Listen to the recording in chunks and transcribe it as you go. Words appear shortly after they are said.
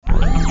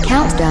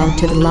countdown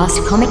to the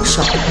last comic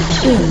shop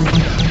in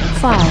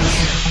 5,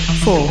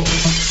 4,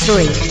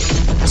 3,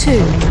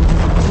 2,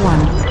 1.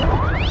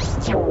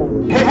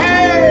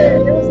 Hey,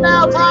 it is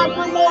now time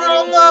for more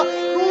of the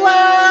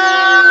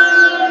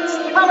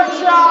last comic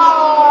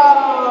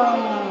shop.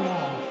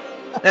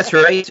 That's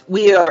right.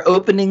 We are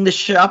opening the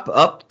shop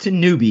up to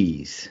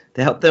newbies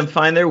to help them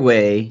find their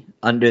way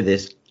under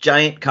this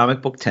giant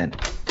comic book tent.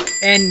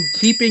 And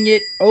keeping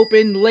it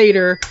open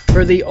later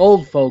for the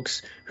old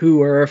folks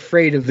who are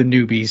afraid of the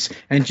newbies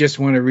and just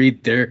want to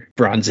read their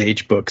Bronze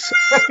Age books.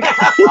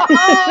 That's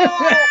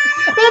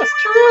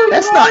true.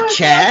 That's not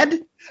Chad.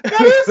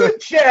 That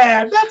isn't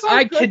Chad. That's our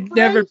I good could friend.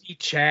 never be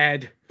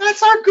Chad.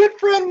 That's our good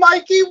friend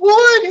Mikey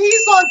Wood.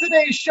 He's on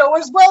today's show,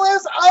 as well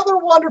as other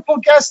wonderful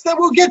guests that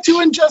we'll get to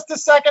in just a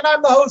second.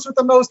 I'm the host with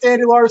the most,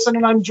 Andy Larson,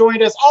 and I'm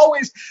joined as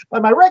always by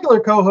my regular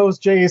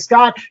co-host, Jay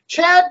Scott.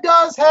 Chad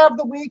does have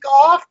the week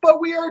off, but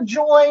we are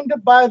joined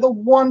by the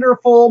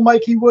wonderful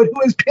Mikey Wood,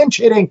 who is pinch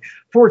hitting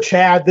for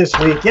Chad this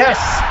week. Yes,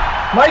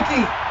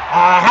 Mikey,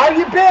 how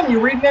you been?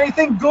 You reading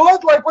anything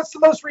good? Like, what's the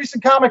most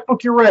recent comic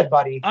book you read,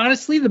 buddy?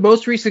 Honestly, the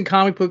most recent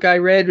comic book I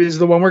read is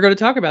the one we're going to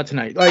talk about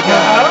tonight.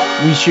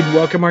 We should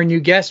welcome our new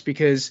guest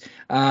because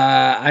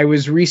I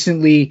was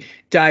recently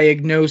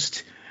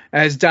diagnosed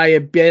as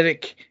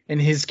diabetic,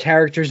 and his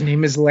character's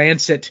name is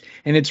Lancet,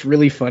 and it's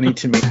really funny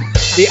to me.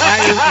 The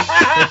irony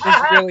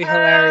is really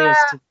hilarious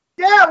to me.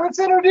 Yeah, let's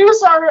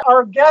introduce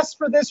our guests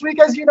for this week.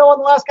 As you know, on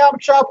the last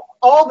comic shop,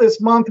 all this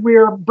month, we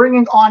are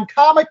bringing on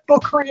comic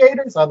book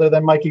creators, other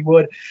than Mikey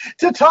Wood,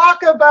 to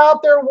talk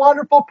about their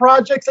wonderful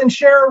projects and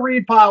share a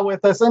read pile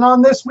with us. And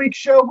on this week's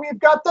show, we've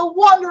got the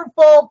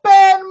wonderful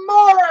Ben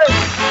Morris.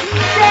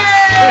 Yay!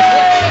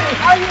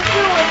 How you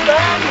doing,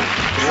 Ben?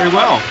 Very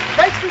well.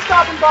 Thanks for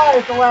stopping by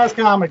at the last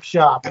comic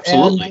shop.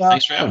 Absolutely. And,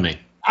 Thanks for having me.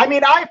 I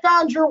mean, I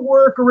found your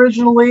work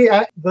originally.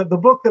 The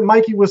book that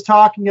Mikey was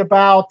talking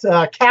about,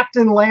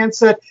 Captain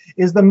Lancet,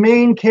 is the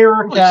main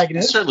character. Well,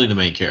 it's certainly the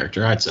main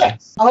character, I'd say.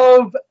 Yes,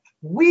 of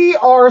We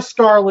Are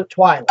Scarlet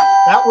Twilight.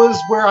 That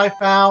was where I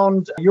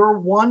found your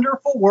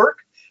wonderful work,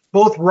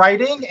 both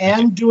writing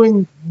and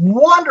doing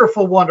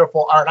wonderful,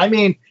 wonderful art. I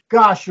mean,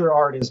 gosh, your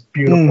art is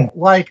beautiful.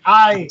 Like,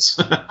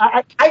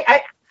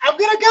 I'm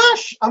gonna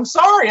gush. I'm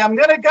sorry. I'm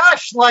gonna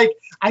gush. Like,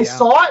 I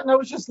saw it and I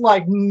was just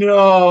like,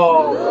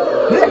 no,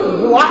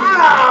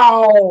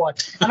 wow.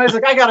 And I was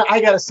like, I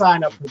gotta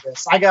sign up for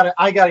this. I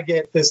gotta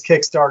get this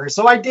Kickstarter.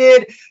 So I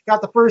did.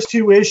 Got the first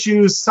 2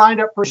 issues. Signed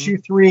up for issue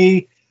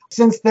 3.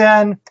 Since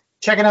then,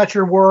 checking out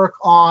your work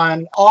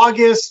on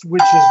August,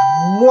 which is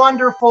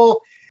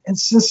wonderful. And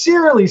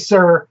sincerely,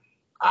 sir,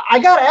 I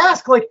gotta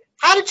ask, like,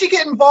 how did you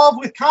get involved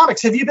with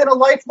comics? Have you been a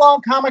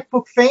lifelong comic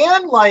book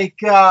fan?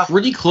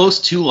 Pretty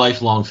close to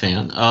lifelong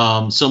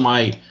fan. So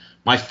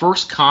my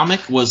first comic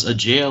was a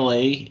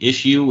JLA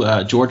issue,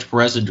 George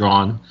Perez had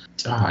drawn.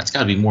 It's got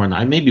to be more than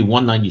that. Maybe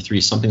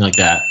 193, something like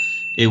that.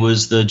 It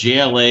was the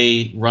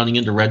JLA running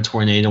into Red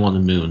Tornado on the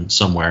moon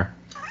somewhere.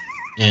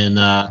 And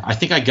I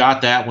think I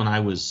got that when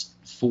I was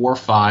 4 or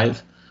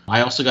 5.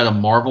 I also got a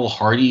Marvel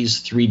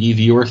Hardy's 3D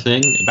viewer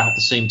thing about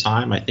the same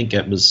time. I think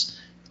it was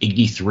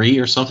 83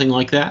 or something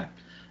like that.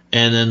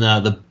 And then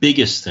the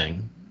biggest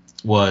thing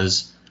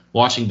was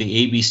watching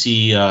the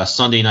ABC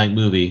Sunday night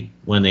movie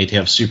when they'd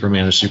have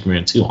Superman or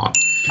Superman 2 on.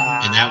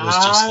 And that was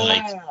just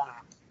like,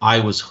 I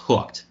was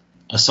hooked.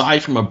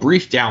 Aside from a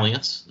brief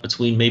dalliance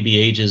between maybe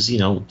ages,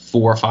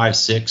 4, 5,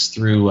 6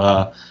 through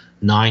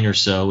 9 or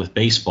so with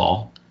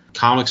baseball,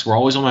 comics were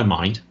always on my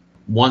mind.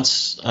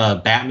 Once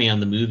Batman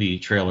the movie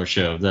trailer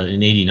showed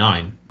in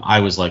 '89, I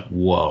was like,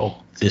 whoa,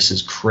 this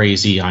is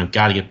crazy. I've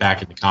got to get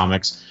back into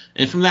comics.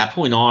 And from that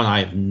point on,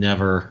 I have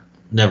never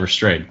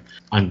strayed.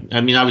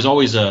 I was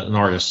always an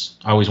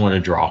artist. I always wanted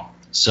to draw.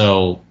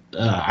 So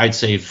I'd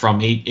say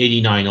from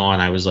 89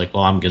 on, I was like,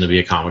 well, I'm going to be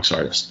a comics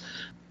artist.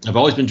 I've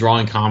always been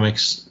drawing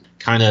comics,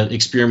 kind of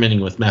experimenting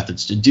with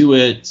methods to do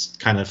it,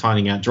 kind of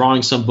finding out,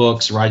 drawing some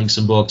books, writing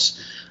some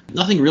books.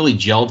 Nothing really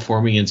gelled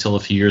for me until a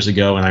few years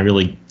ago, and I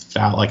really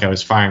felt like I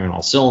was firing on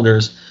all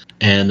cylinders.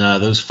 And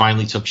those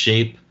finally took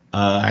shape,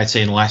 I'd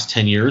say, in the last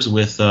 10 years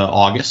with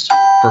August,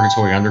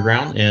 Purgatory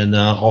Underground, and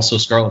also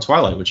Scarlet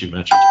Twilight, which you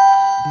mentioned,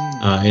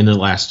 in the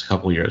last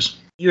couple of years.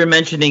 You were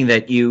mentioning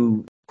that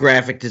you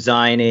graphic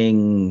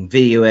designing,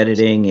 video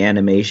editing,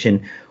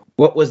 animation.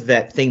 What was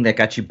that thing that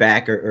got you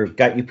back or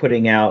got you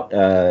putting out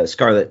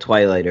Scarlet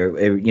Twilight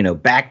or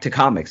back to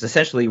comics,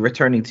 essentially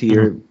returning to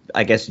your,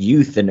 I guess,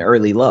 youth and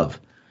early love?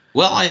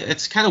 Well,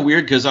 it's kind of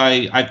weird because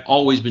I've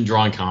always been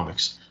drawing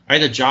comics. I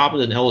had a job at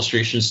an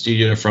illustration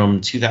studio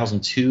from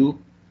 2002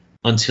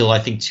 until I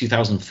think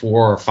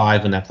 2004 or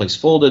 5 when that place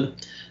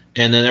folded.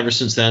 And then ever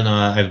since then,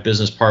 I have a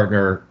business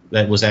partner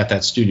that was at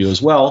that studio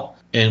as well.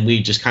 And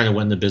we just kind of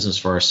went into business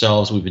for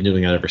ourselves. We've been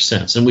doing it ever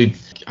since. And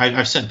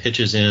I've sent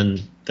pitches in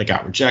that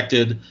got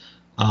rejected.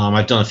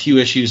 I've done a few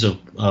issues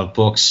of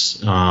books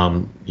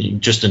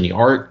just in the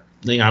art.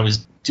 I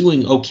was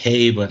doing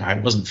okay, but I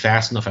wasn't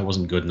fast enough. I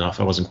wasn't good enough.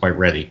 I wasn't quite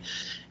ready.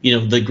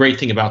 The great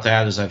thing about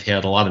that is I've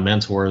had a lot of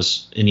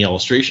mentors in the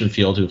illustration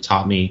field who have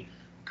taught me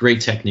great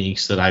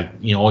techniques that I've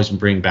always been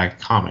bringing back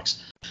to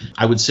comics.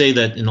 I would say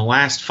that in the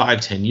last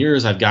 5-10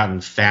 years, I've gotten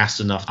fast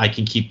enough. I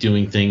can keep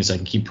doing things. I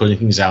can keep putting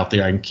things out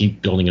there. I can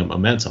keep building up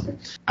momentum.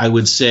 I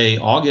would say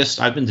August,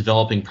 I've been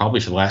developing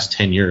probably for the last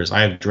 10 years.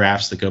 I have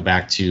drafts that go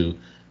back to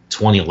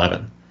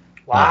 2011.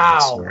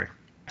 Wow.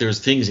 There's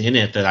things in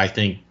it that I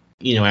think,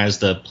 as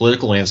the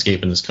political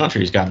landscape in this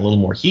country has gotten a little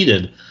more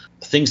heated,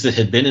 things that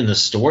had been in the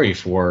story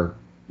for,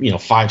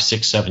 5,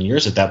 6, 7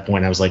 years at that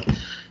point, I was like,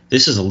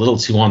 this is a little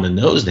too on the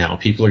nose now.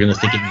 People are going to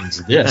think it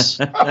means this.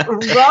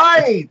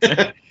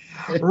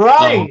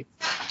 Right.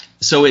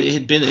 So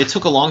it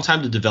took a long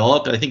time to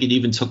develop. I think it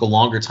even took a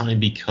longer time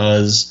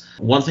because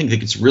one thing that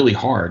gets really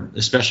hard,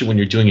 especially when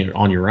you're doing it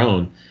on your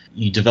own,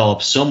 you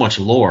develop so much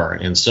lore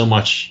and so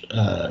much,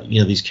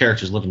 these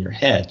characters live in your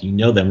head. You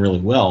know them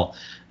really well,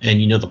 and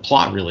you know the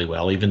plot really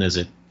well, even as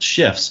it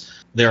shifts.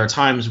 There are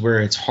times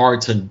where it's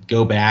hard to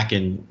go back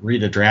and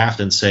read a draft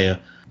and say,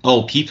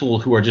 oh, people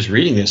who are just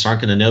reading this aren't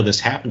going to know this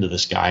happened to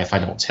this guy if I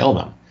don't tell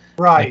them.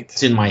 Right.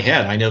 It's in my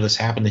head. I know this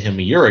happened to him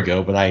a year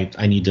ago, but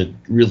I need to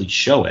really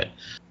show it.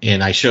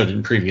 And I showed it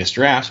in previous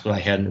drafts, but I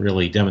hadn't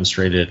really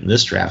demonstrated it in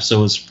this draft.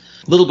 So it's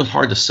a little bit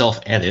hard to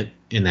self-edit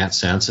in that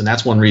sense, and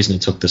that's one reason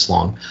it took this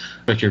long.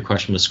 Back to your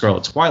question with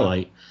Scarlet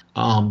Twilight,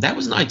 that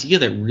was an idea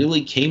that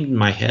really came to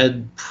my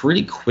head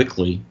pretty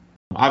quickly.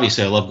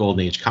 Obviously, I love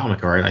Golden Age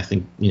comic art. I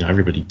think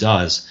everybody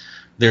does.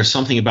 There's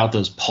something about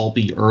those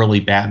pulpy early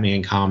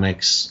Batman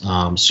comics,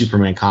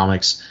 Superman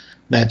comics,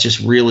 that just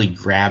really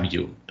grab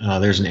you.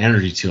 There's an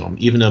energy to them,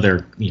 even though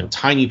they're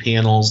tiny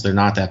panels. They're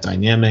not that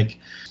dynamic,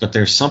 but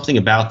there's something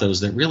about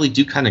those that really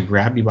do kind of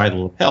grab you by the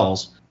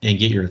lapels and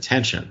get your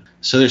attention.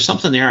 So there's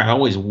something there I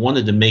always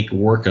wanted to make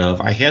work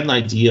of. I had an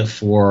idea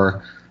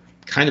for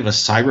kind of a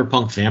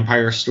cyberpunk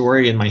vampire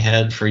story in my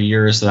head for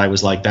years that I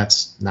was like,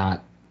 that's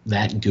not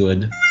that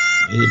good,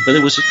 but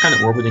it was just kind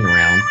of orbiting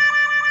around.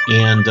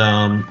 And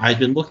I've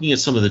been looking at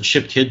some of the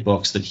Chip Kidd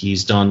books that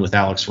he's done with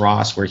Alex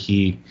Ross, where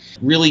he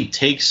really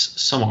takes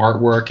some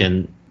artwork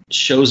and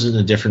shows it in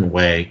a different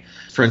way.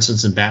 For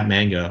instance, in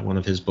Batmanga, one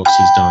of his books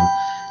he's done,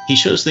 he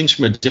shows things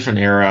from a different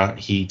era.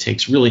 He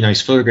takes really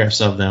nice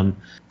photographs of them,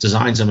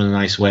 designs them in a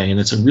nice way, and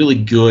it's a really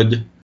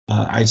good,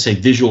 I'd say,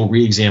 visual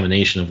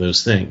re-examination of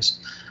those things.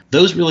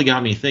 Those really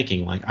got me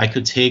thinking, like, I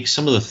could take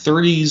some of the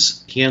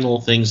 30s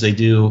panel things they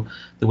do,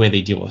 the way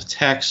they deal with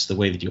text, the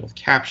way they deal with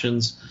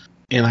captions,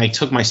 and I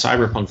took my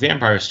cyberpunk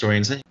vampire story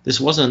and said, this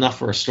wasn't enough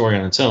for a story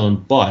on its own,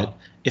 but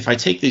if I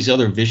take these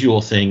other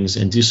visual things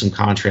and do some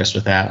contrast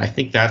with that, I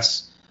think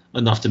that's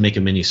enough to make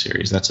a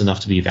miniseries. That's enough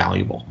to be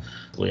valuable.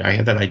 I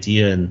had that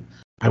idea in,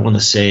 I want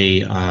to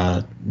say,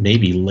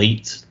 maybe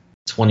late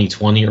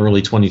 2020,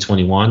 early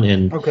 2021,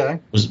 and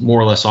was more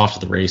or less off to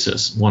the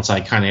races once I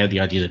kind of had the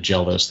idea to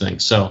gel those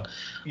things. So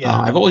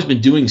I've always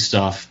been doing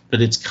stuff,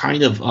 but it's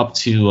kind of up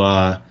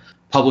to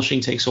publishing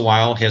takes a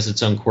while, has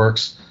its own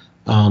quirks.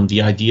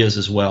 The ideas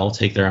as well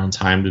take their own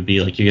time to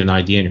be like, you get an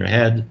idea in your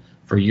head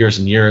for years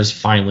and years.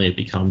 Finally, it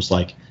becomes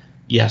like,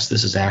 yes,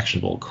 this is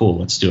actionable. Cool,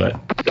 let's do it.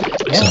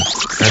 Yeah.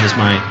 So that is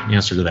my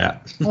answer to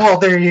that. Well,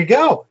 there you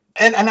go.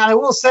 And I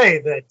will say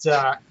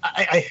that,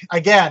 I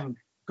again,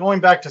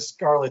 going back to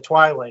Scarlet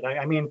Twilight,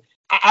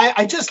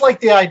 I just like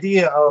the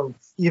idea of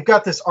you've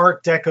got this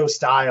Art Deco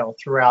style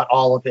throughout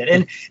all of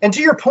it. And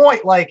to your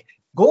point, like,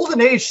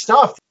 Golden Age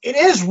stuff, it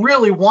is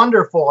really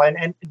wonderful.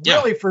 And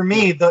really, for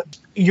me,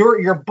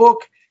 your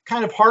book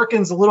kind of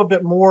harkens a little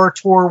bit more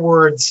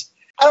towards,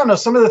 I don't know,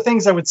 some of the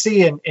things I would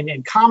see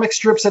in comic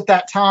strips at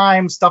that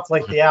time, stuff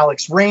like the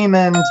Alex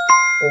Raymond,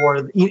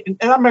 and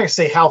I'm not going to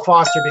say Hal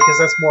Foster because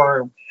that's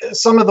more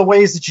some of the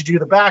ways that you do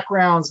the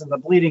backgrounds and the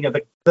bleeding of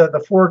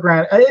the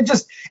foreground.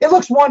 It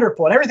looks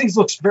wonderful, and everything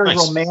looks very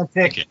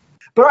romantic.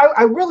 But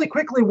I really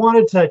quickly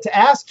wanted to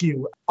ask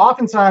you,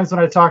 oftentimes when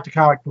I talk to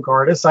comic book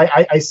artists,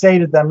 I say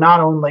to them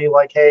not only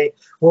like, hey,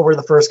 what were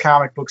the first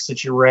comic books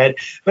that you read,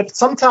 but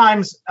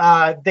sometimes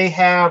they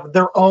have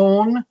their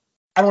own,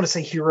 I don't want to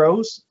say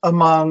heroes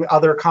among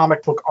other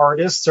comic book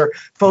artists or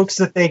folks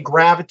that they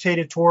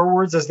gravitated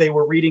towards as they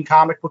were reading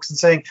comic books and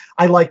saying,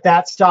 I like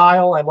that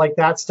style, I like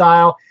that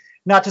style.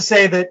 Not to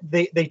say that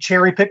they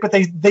cherry pick, but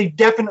they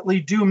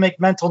definitely do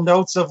make mental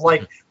notes of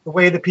like the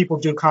way that people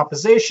do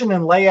composition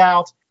and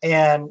layout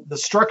and the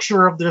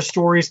structure of their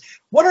stories.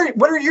 What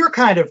are your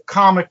kind of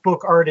comic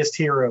book artist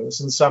heroes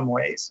in some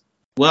ways?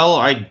 Well,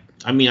 I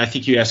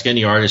think you ask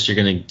any artist, you're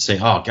going to say,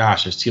 oh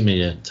gosh, there's too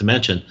many to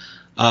mention.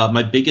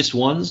 My biggest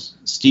ones,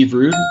 Steve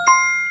Rude.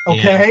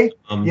 Okay.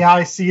 And,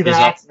 I see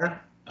that.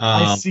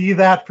 I see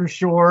that for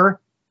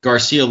sure.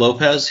 Garcia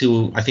Lopez,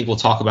 who I think we'll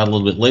talk about a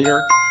little bit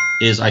later,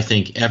 is, I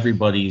think,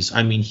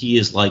 he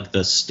is like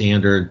the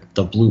standard,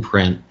 the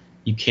blueprint.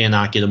 You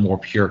cannot get a more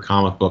pure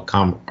comic book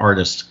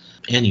artist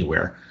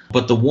anywhere.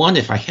 But the one,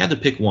 if I had to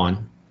pick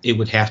one, it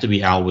would have to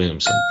be Al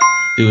Williamson,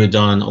 who had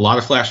done a lot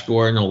of Flash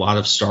Gordon, a lot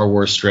of Star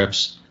Wars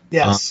strips,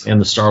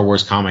 and the Star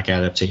Wars comic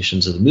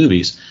adaptations of the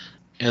movies.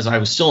 As I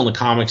was still in the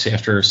comics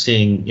after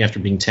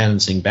being 10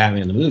 and seeing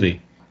Batman the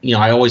movie,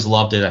 I always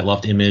loved it. I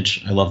loved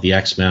Image. I loved the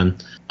X-Men.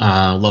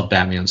 I loved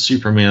Batman,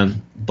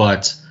 Superman.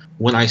 But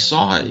when I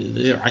saw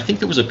it, I think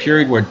there was a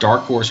period where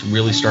Dark Horse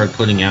really started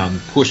putting out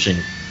and pushing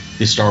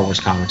the Star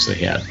Wars comics they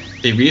had.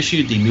 They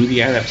reissued the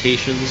movie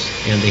adaptations,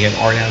 and they had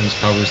Art Adams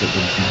covers that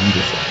were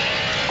beautiful.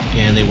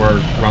 And they were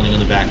running on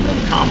the back of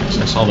other comics.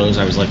 I saw those.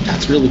 I was like,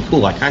 that's really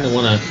cool. I kind of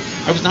want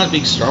to. I was not a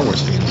big Star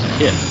Wars fan as a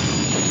kid.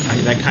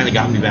 That kind of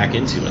got me back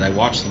into it. I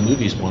watched the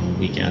movies one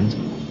weekend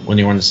when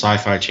they were on the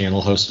Sci-Fi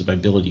Channel, hosted by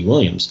Billy D.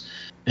 Williams,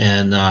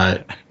 and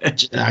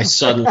I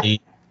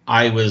suddenly,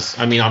 I'm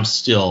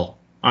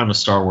a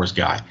Star Wars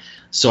guy.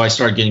 So I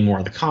started getting more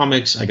of the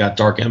comics. I got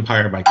Dark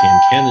Empire by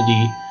Cam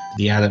Kennedy.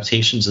 The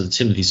adaptations of the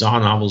Timothy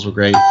Zahn novels were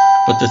great.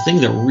 But the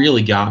thing that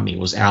really got me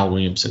was Al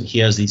Williamson. He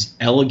has these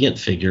elegant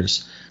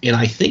figures. And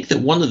I think that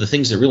one of the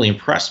things that really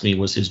impressed me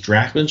was his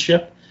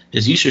draftmanship,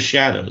 his use of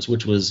shadows,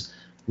 which was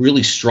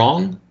really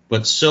strong,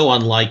 but so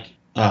unlike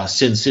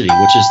Sin City,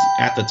 which is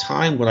at the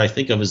time what I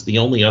think of as the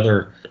only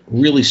other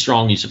really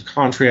strong use of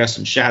contrast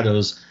and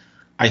shadows.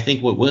 I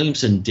think what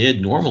Williamson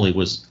did normally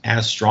was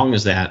as strong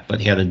as that,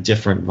 but had a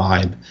different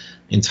vibe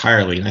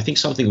entirely. And I think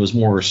something was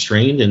more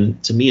restrained,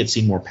 and to me it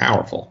seemed more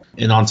powerful.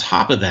 And on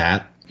top of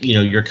that,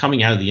 you're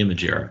coming out of the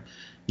Image era.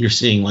 You're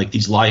seeing like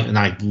these and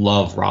I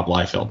love Rob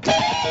Liefeld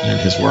and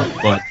his work,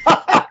 but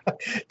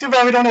too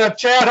bad we don't have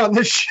Chad on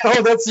this show.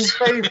 That's his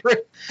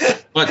favorite.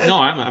 But no,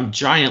 I'm a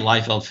giant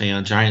Liefeld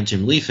fan, giant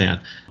Jim Lee fan.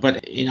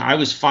 But I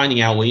was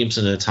finding Al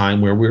Williamson at a time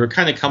where we were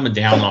kind of coming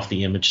down off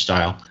the Image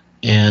style,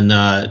 and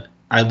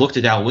I looked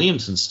at Al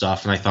Williamson's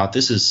stuff and I thought,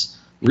 this is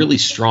really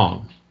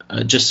strong.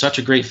 Just such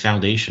a great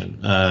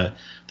foundation.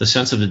 The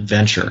sense of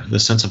adventure, the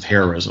sense of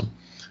heroism.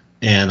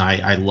 And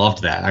I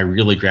loved that. I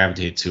really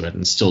gravitated to it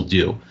and still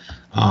do.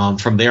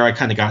 From there, I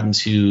kind of got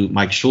into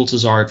Mike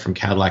Schultz's art from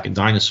Cadillac and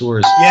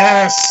Dinosaurs.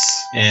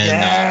 Yes.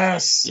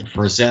 And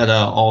Rosetta,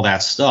 all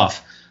that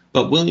stuff.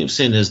 But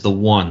Williamson is the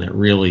one that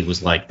really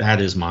was like,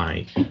 that's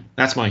my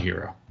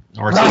hero.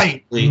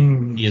 Artistically,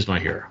 He is my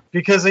hero.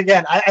 Because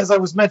again, as I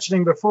was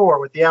mentioning before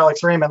with the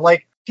Alex Raymond,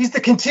 like, he's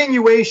the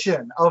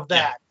continuation of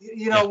that.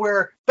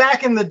 Where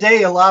back in the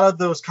day, a lot of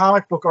those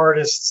comic book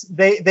artists,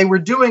 they were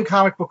doing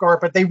comic book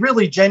art, but they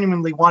really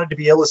genuinely wanted to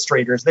be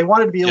illustrators. They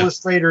wanted to be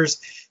illustrators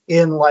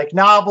in like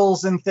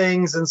novels and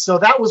things. And so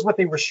that was what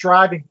they were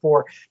striving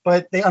for.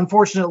 But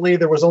unfortunately,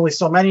 there was only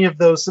so many of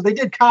those. So they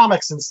did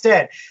comics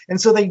instead. And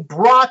so they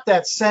brought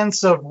that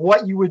sense of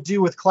what you would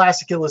do with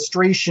classic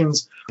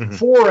illustrations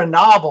for a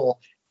novel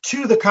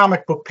to the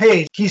comic book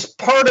page. He's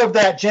part of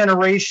that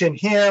generation,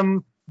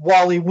 him,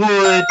 Wally Wood,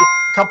 a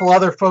couple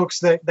other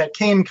folks that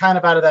came kind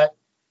of out of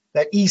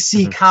that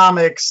EC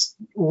Comics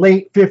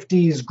late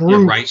 50s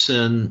group. Yeah,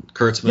 Ryson,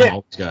 Kurtzman,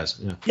 all these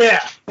guys.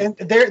 Yeah. And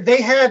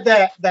they had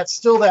that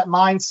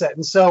mindset.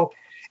 And so,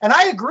 and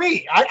I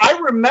agree. I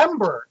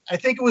remember, I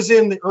think it was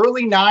in the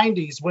early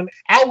 90s when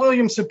Al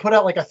Williamson put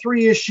out like a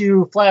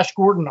 3-issue Flash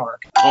Gordon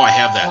arc. Oh, I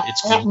have that.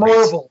 It's at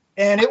Marvel.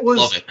 And it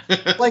was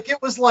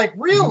it was like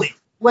really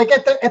like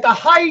at the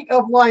height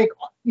of like,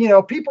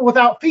 people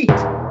without feet.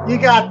 You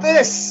got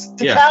this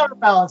to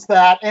counterbalance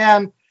that.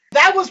 And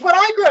that was what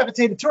I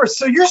gravitated towards.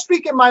 So you're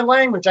speaking my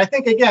language. I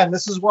think, again,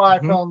 this is why I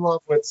fell in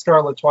love with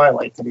Scarlet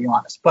Twilight, to be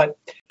honest. But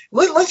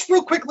let's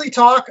real quickly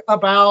talk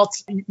about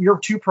your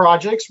two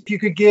projects. If you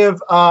could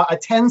give a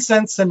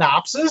 10-cent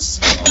synopsis.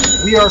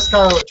 We Are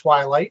Scarlet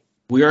Twilight.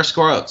 We Are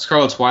Scarlet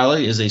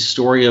Twilight is a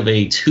story of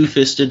a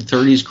two-fisted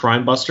 30s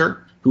crime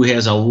buster who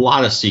has a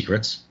lot of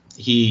secrets.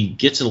 He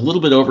gets it a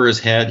little bit over his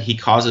head. He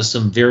causes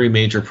some very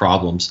major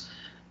problems.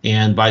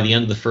 And by the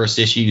end of the first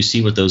issue, you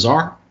see what those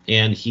are.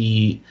 And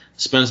he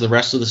spends the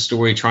rest of the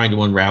story trying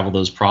to unravel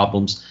those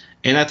problems.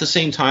 And at the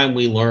same time,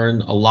 we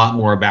learn a lot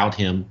more about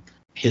him,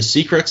 his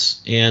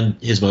secrets, and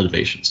his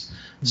motivations.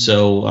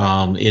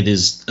 So it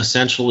is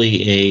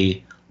essentially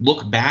a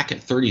look back at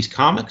 30s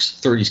comics,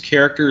 30s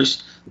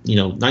characters,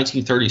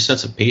 1930s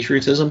sense of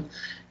patriotism.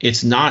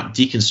 It's not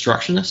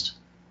deconstructionist,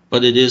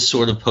 but it is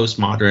sort of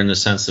postmodern in the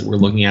sense that we're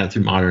looking at it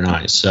through modern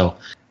eyes. So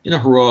in a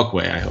heroic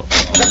way, I hope.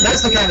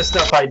 That's the kind of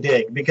stuff I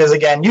dig, because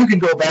again, you can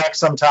go back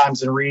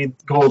sometimes and read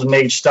Golden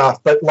Age stuff,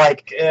 but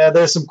like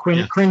there's some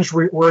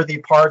cringe-worthy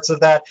parts of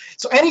that.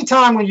 So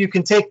anytime when you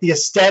can take the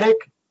aesthetic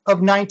of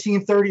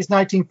 1930s,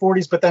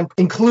 1940s, but then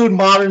include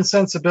modern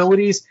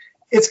sensibilities,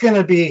 it's going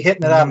to be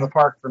hitting it out of the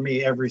park for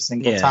me every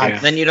single time.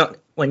 Then you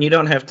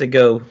don't have to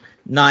go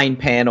 9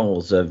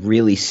 panels of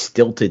really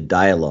stilted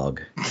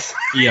dialogue.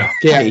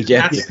 Page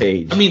after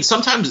page. I mean,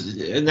 sometimes,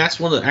 and that's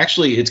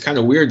actually, it's kind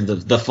of weird.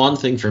 The fun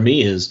thing for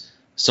me is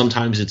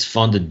sometimes it's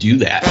fun to do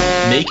that,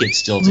 make it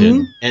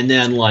stilted, and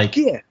then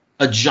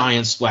a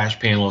giant splash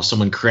panel of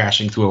someone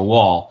crashing through a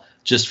wall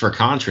just for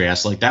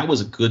contrast. Like, that was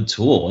a good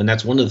tool, and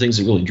that's one of the things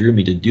that really drew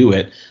me to do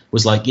it.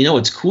 Was like,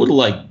 it's cool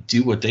to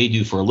do what they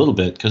do for a little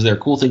bit because there are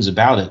cool things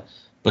about it,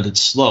 but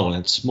it's slow and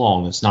it's small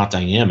and it's not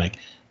dynamic.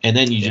 And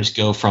then you just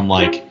go from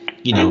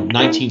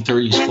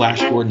 1930s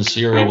Flash Gordon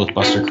serial with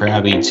Buster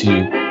Crabbe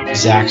to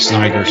Zack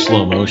Snyder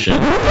slow motion.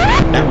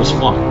 That was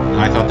fun.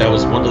 And I thought that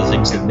was one of the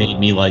things that made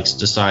me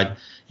decide,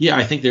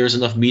 I think there's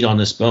enough meat on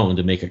this bone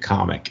to make a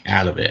comic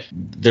out of it.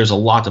 There's a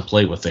lot to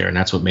play with there, and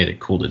that's what made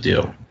it cool to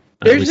do.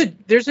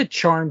 There's a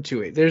charm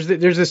to it. There's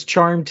this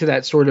charm to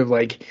that sort of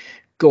like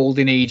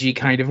golden agey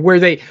kind of where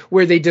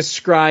they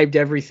described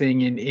everything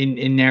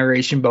in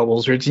narration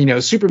bubbles, where it's,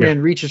 Superman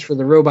reaches for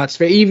the robot's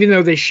face, even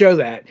though they show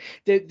that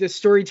the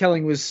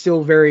storytelling was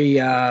still very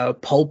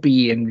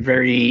pulpy and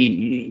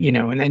very,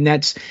 and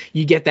that's,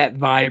 you get that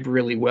vibe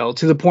really well,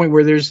 to the point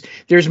where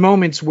there's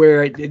moments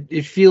where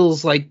it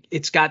feels like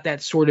it's got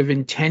that sort of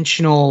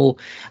intentional,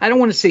 I don't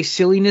want to say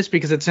silliness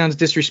because it sounds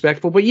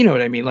disrespectful, but you know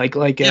what I mean,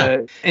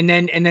 and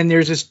then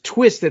there's this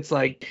twist that's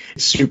like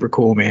super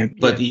cool, man.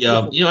 But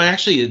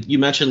actually, you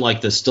mentioned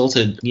like the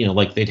stilted,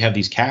 like they'd have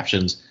these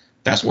captions.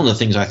 That's one of the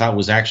things I thought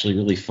was actually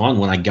really fun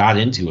when I got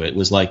into it,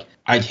 was like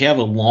I'd have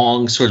a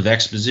long sort of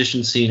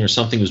exposition scene or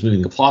something was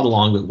moving the plot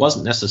along, but it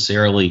wasn't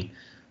necessarily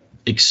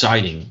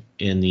exciting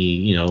in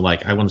the,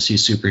 like I want to see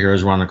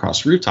superheroes run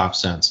across rooftop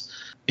sense.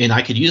 And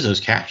I could use those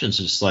captions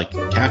just like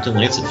Captain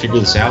Lancet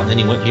figured this out and then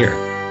he went here.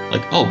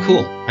 Like, oh,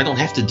 cool. I don't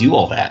have to do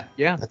all that.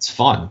 Yeah. That's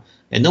fun.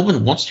 And no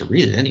one wants to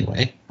read it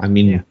anyway. I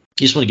mean, you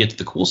just want to get to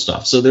the cool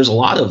stuff. So there's a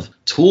lot of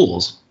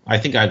tools I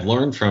think I've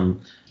learned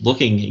from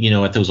looking,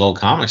 at those old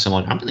comics. I'm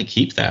like, I'm going to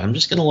keep that. I'm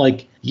just going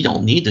to you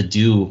don't need to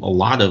do a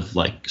lot of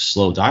like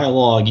slow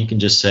dialogue. You can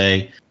just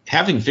say,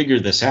 having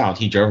figured this out,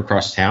 he drove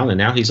across town and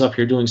now he's up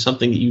here doing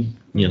something that you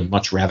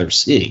much rather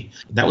see.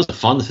 That was a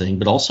fun thing.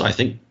 But also I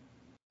think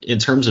in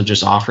terms of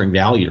just offering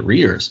value to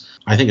readers,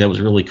 I think that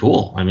was really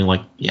cool. I mean,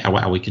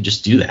 wow, we could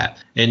just do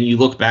that. And you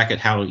look back at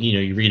how,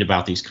 you read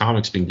about these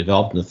comics being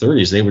developed in the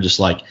 30s, they were just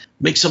like,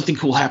 make something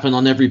cool happen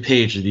on every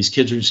page, or these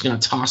kids are just going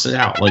to toss it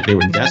out like they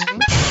were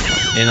desperate.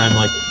 And I'm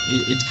like,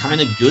 it's kind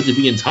of good to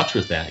be in touch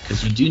with that,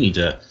 because you do need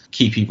to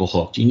keep people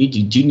hooked. You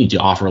do need to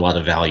offer a lot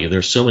of value.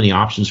 There's so many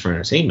options for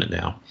entertainment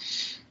now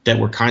that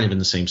we're kind of in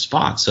the same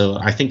spot. So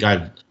I think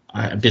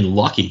I've been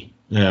lucky.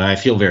 I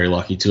feel very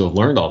lucky to have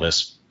learned all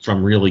this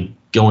from really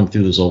going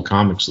through those old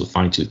comics with a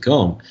fine-tooth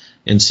comb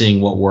and seeing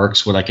what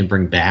works, what I can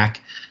bring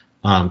back,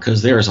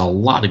 because there's a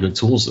lot of good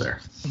tools there.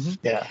 Mm-hmm.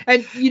 Yeah.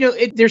 And,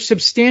 there's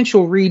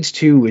substantial reads,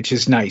 too, which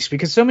is nice,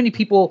 because so many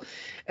people,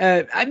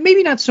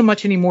 maybe not so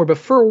much anymore, but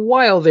for a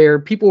while there,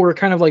 people were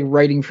kind of like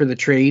writing for the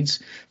trades.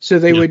 So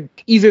they would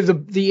either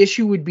the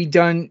issue would be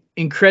done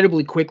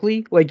incredibly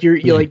quickly, like you're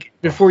like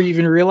before you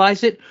even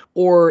realize it,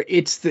 or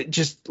it's the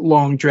just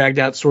long dragged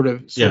out sort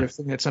of thing.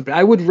 That's something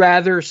I would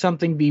rather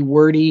something be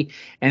wordy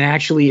and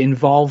actually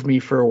involve me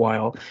for a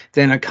while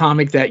than a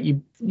comic that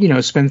you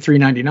spend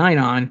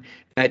 $3.99 on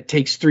that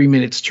takes 3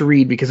 minutes to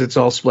read because it's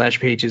all splash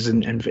pages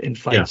and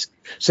fights.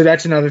 Yeah. So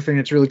that's another thing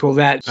that's really cool.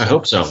 I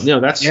hope so.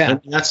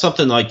 That's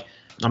something like,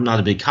 I'm not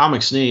a big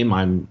comics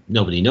name.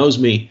 Nobody knows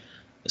me.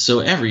 So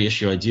every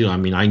issue I do, I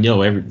mean, I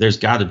know there's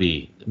got to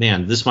be,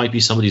 man, this might be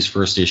somebody's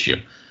first issue.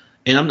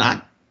 And I'm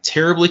not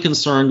terribly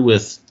concerned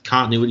with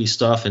continuity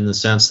stuff in the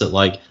sense that,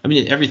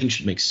 everything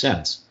should make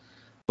sense.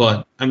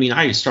 But,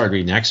 I started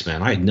reading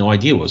X-Men. I had no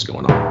idea what was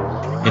going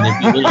on. And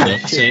then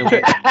people saying,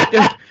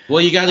 well,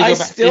 you got to go back. I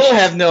still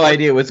have no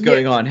idea what's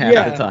going on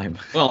half the time.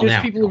 Well,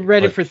 there's people who've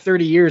read it for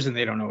 30 years and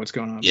they don't know what's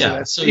going on.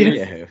 Yeah,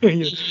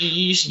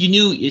 you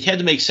knew it had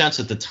to make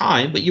sense at the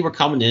time, but you were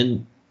coming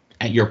in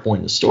at your point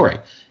in the story.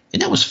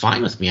 And that was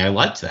fine with me. I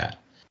liked that.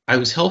 I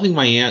was helping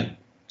my aunt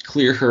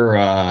clear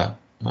her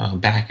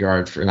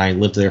backyard, and I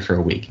lived there for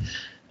a week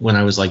when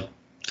I was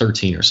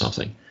 13 or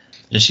something.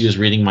 And she was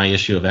reading my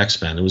issue of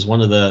X-Men. It was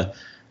one of the,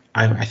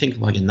 I think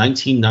in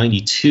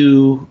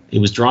 1992, it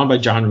was drawn by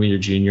John Reader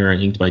Jr.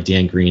 and inked by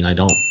Dan Green. I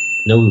don't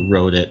know who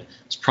wrote it.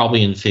 It's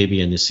probably in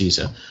Fabian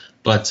Nicieza.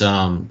 But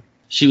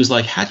she was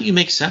like, how do you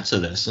make sense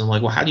of this? And I'm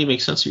like, well, how do you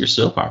make sense of your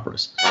soap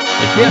operas?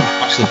 If you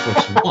watch the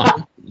first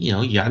one,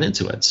 you got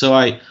into it. So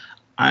I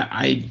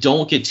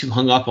don't get too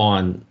hung up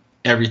on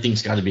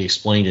everything's got to be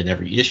explained in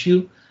every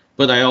issue,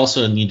 but I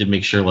also need to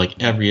make sure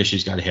every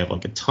issue's got to have a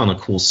ton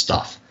of cool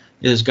stuff.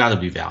 There's got to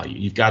be value.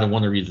 You've got to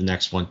want to read the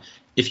next one.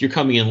 If you're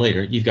coming in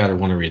later, you've got to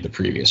want to read the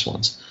previous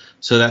ones.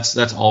 So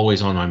that's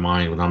always on my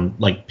mind when I'm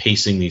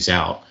pacing these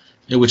out,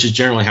 which is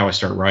generally how I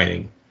start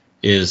writing.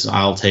 Is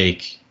I'll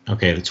take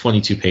the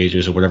 22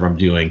 pages or whatever I'm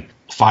doing,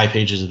 5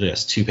 pages of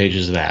this, 2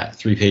 pages of that,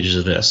 3 pages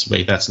of this.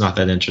 Wait, that's not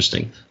that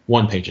interesting.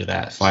 1 page of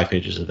that, 5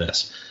 pages of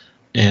this.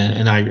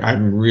 And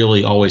I'm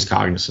really always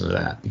cognizant of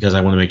that because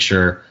I want to make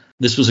sure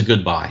this was a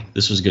good buy.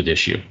 This was a good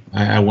issue.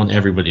 I want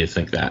everybody to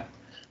think that,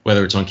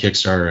 whether it's on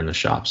Kickstarter or in the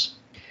shops.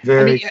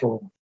 Very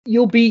cool.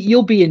 You'll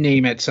be a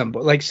name at some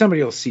point.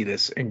 Somebody will see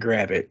this and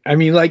grab it.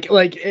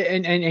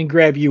 And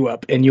grab you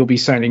up, and you'll be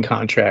signing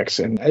contracts.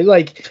 And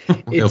it's I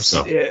hope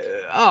so.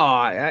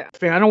 I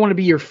don't want to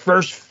be your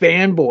first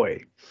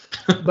fanboy,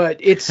 but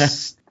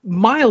it's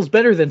miles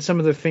better than some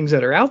of the things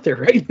that are out there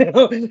right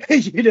now. And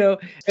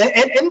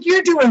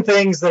you're doing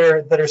things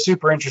that are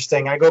super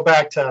interesting. I go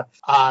back to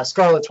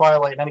Scarlet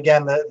Twilight, and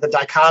again the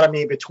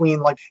dichotomy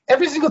between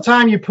every single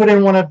time you put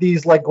in one of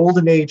these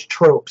golden age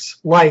tropes,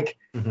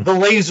 the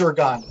laser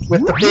gun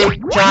with the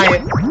big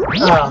giant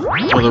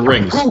the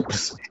rings,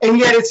 hoops, and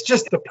yet it's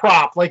just the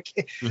prop.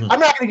 I'm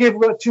not going to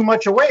give too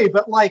much away,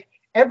 but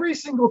every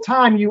single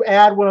time you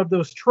add one of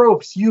those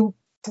tropes, you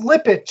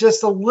flip it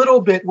just a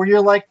little bit where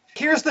you're like,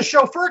 here's the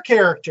chauffeur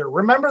character.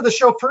 Remember the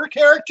chauffeur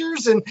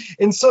characters in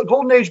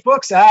Golden Age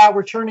books?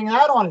 We're turning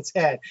that on its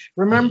head.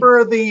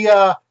 Remember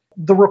the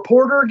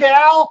reporter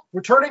gal?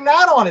 We're turning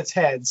that on its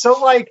head.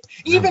 So like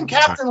even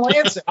Captain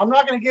Lancet, I'm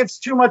not going to give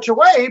too much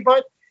away,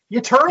 but you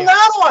turn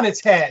that on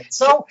its head.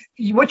 So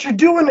what you're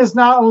doing is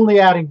not only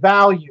adding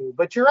value,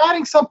 but you're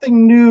adding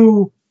something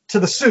new to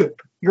the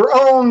soup, your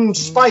own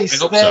spice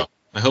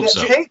I hope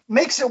so.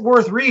 Makes it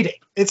worth reading.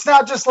 It's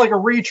not just like a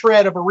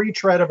retread of a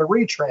retread of a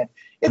retread.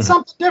 It's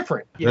something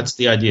different. That's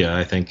the idea,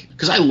 I think.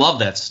 Because I love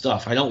that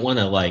stuff. I don't want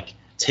to, like,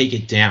 take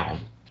it down.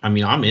 I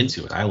mean, I'm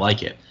into it. I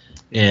like it.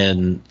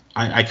 And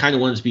I kind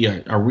of want it to be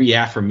a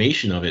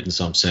reaffirmation of it in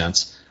some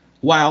sense.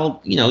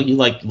 While, you know, you,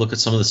 like, look at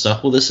some of the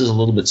stuff, well, this is a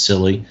little bit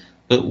silly.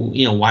 But,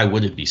 you know, why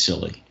would it be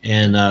silly?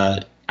 And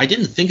I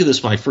didn't think of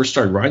this when I first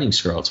started writing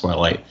Scarlet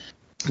Twilight.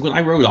 When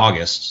I wrote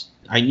August,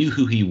 I knew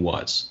who he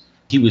was.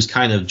 He was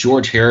kind of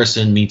George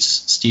Harrison meets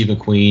Steve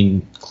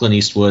McQueen, Clint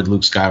Eastwood,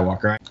 Luke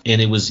Skywalker.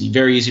 And it was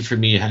very easy for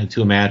me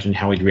to imagine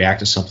how he'd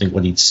react to something,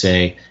 what he'd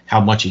say, how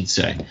much he'd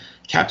say.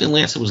 Captain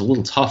Lancet was a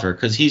little tougher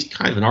because he's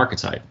kind of an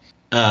archetype.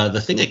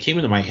 The thing that came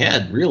into my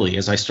head, really,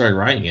 as I started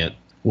writing it,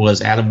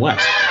 was Adam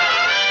West.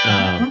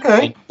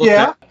 Okay,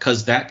 yeah.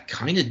 Because that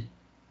kind of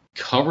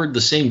covered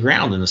the same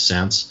ground, in a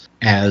sense,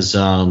 as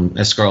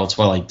Scarlet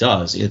Twilight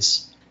does.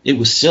 It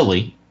was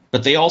silly,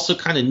 but they also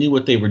kind of knew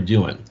what they were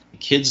doing.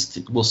 Kids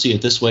will see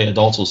it this way,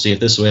 adults will see it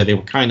this way. They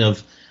were kind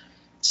of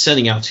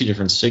sending out two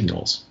different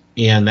signals,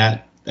 and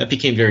that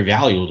became very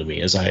valuable to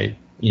me as I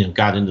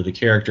got into the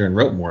character and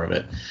wrote more of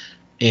it.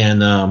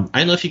 And I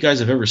don't know if you guys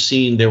have ever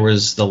seen, there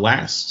was the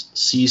last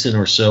season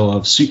or so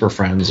of Super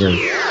Friends, or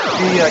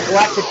the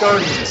Galactic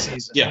Guardians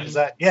season. Yeah. Is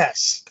that,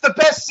 yes, the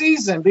best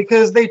season,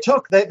 because they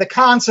took the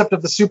concept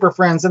of the Super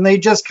Friends and they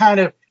just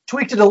kind of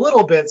tweaked it a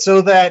little bit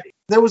so that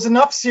there was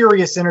enough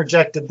serious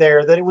interjected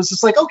there that it was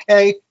just like,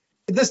 okay,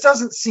 this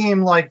doesn't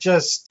seem like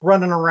just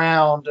running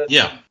around.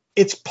 Yeah.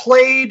 It's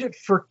played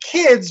for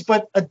kids,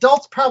 but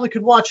adults probably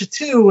could watch it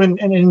too and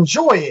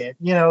enjoy it.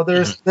 You know,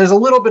 there's a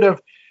little bit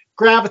of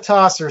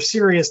gravitas or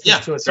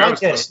seriousness to it. So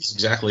that's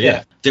exactly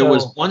it. There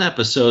was one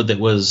episode that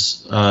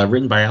was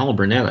written by Alan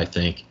Burnett, I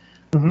think,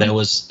 that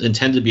was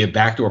intended to be a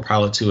backdoor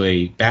pilot to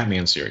a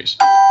Batman series.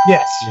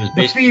 Yes. It was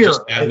basically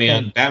just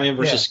Batman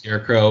versus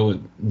Scarecrow.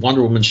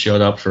 Wonder Woman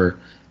showed up for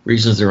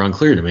reasons that are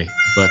unclear to me,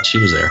 but she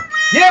was there.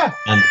 Yeah.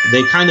 And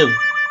they kind of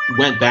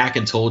went back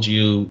and told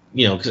you,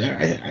 because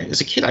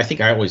as a kid, I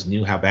think I always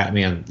knew how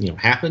Batman,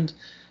 happened,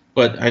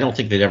 but I don't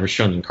think they'd ever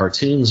shown it in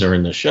cartoons or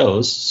in the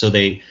shows. So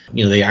they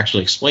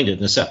actually explained it in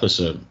this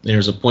episode. And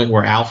there's a point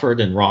where Alfred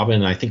and Robin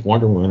and I think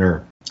Wonder Woman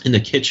are in the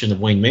kitchen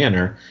of Wayne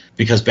Manor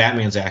because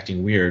Batman's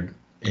acting weird.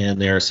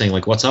 And they're saying,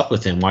 like, what's up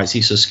with him? Why is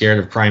he so scared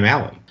of Crime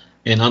Alley?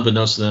 And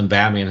unbeknownst to them,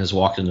 Batman has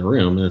walked in the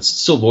room, and it's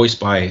still voiced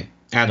by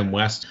Adam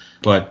West,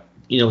 but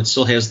it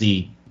still has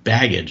the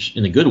baggage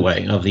in a good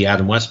way of the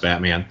Adam West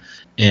Batman.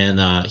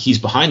 And he's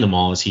behind them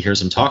all as he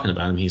hears them talking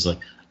about him. He's like,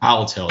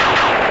 I'll tell you.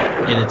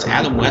 And it's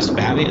Adam West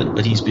Batman,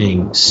 but he's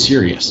being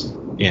serious.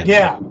 And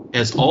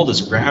has all this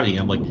gravity.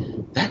 I'm like,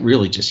 that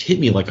really just hit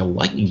me like a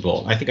lightning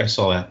bolt. I think I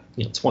saw that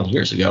 20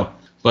 years ago.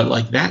 But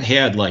like that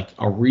had like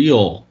a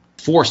real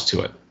force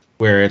to it,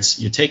 where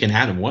you're taking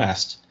Adam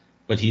West,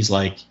 but he's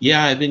like,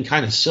 yeah, I've been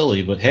kind of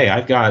silly, but hey,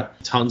 I've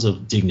got tons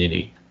of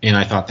dignity. And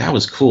I thought that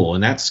was cool.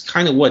 And that's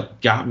kind of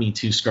what got me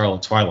to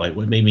Scarlet Twilight,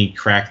 what made me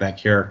crack that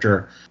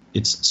character.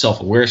 It's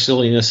self-aware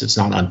silliness. It's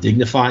not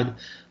undignified,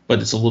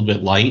 but it's a little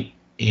bit light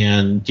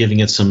and giving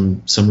it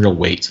some real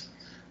weight,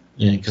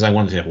 because I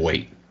wanted to have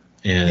weight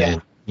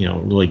and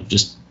really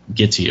just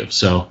get to you.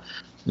 So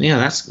yeah,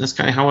 that's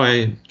kind of how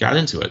I got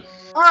into it.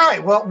 All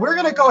right, well, we're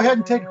going to go ahead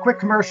and take a quick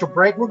commercial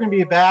break. We're going to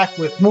be back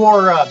with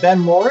more Ben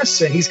Morris,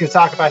 and he's going to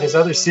talk about his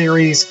other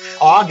series,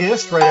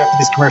 August, right after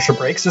this commercial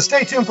break. So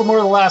stay tuned for more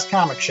of The Last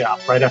Comic Shop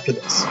right after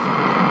this.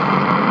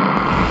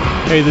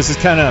 Hey, this is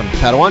Ken M.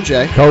 Padawan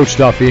J. Coach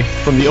Duffy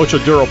from the Ocho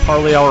Duro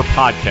Parlay Hour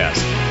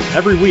podcast.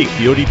 Every week,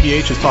 the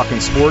ODPH is talking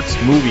sports,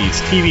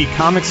 movies, TV,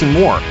 comics, and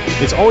more.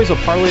 It's always a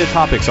parlay of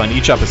topics on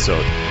each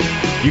episode.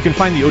 You can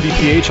find the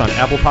ODPH on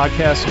Apple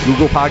Podcasts,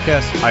 Google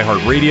Podcasts,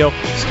 iHeartRadio,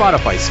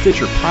 Spotify,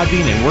 Stitcher,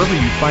 Podbean, and wherever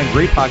you find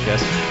great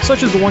podcasts,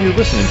 such as the one you're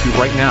listening to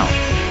right now.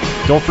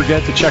 Don't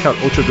forget to check out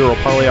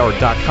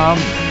OchoDuroParlayHour.com,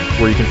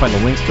 where you can find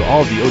the links to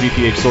all of the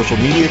ODPH social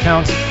media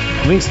accounts,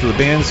 links to the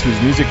bands whose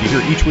music you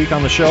hear each week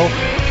on the show,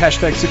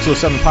 hashtag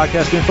 607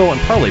 podcast info, and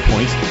parlay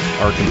points,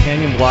 our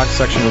companion blog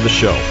section of the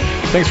show.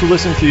 Thanks for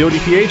listening to the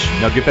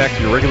ODPH. Now get back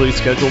to your regularly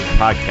scheduled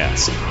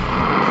podcast.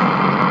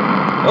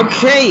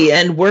 Okay,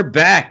 and we're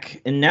back,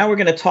 and now we're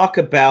going to talk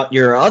about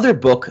your other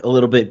book a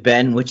little bit,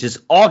 Ben, which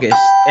is August,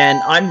 and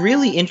I'm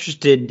really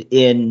interested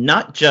in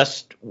not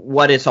just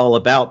what it's all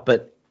about,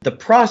 but the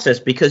process,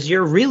 because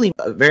you're really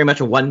very much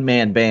a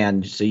one-man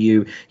band. So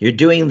you're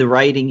doing the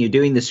writing, you're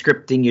doing the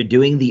scripting, you're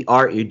doing the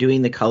art, you're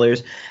doing the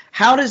colors.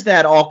 How does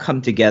that all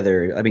come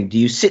together? I mean, do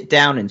you sit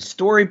down and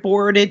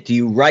storyboard it? Do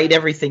you write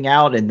everything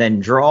out and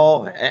then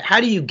draw? How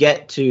do you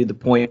get to the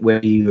point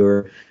where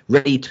you're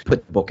ready to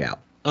put the book out?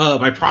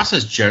 My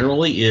process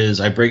generally is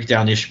I break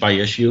down issue by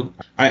issue.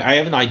 I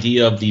have an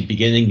idea of the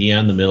beginning, the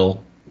end, the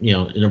middle,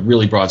 in a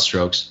really broad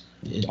strokes.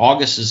 In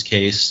August's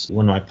case,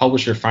 when my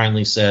publisher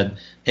finally said,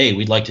 hey,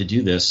 we'd like to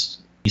do this,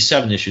 these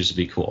 7 issues would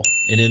be cool.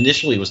 And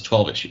initially it was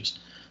 12 issues.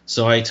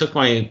 So I took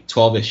my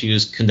 12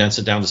 issues, condensed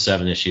it down to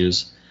 7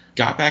 issues,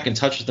 got back in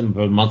touch with them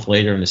about a month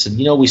later, and they said,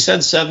 we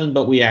said 7,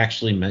 but we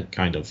actually meant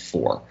kind of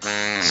 4.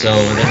 So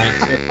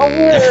then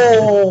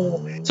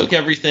I took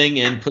everything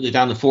and put it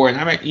down to 4.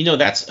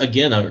 And that's,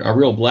 again, a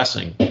real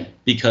blessing,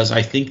 because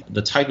I think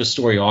the type of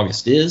story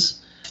August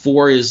is,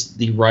 4 is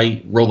the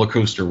right roller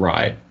coaster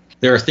ride.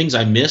 There are things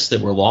I missed that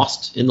were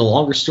lost in the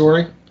longer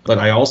story, but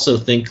I also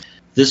think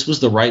this was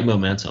the right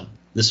momentum.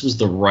 This was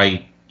the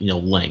right,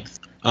 length.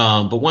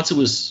 But once it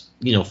was,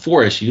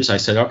 4 issues, I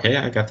said, okay,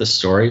 I got this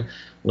story.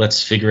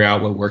 Let's figure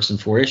out what works in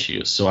 4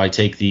 issues. So I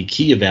take the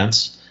key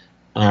events.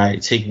 I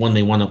take when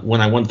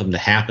I want them to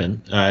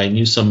happen. I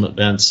knew some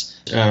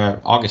events.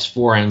 August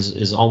 4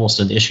 is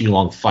almost an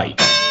issue-long fight.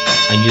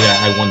 I knew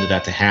that I wanted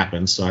that to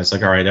happen. So I was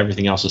like, all right,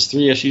 everything else is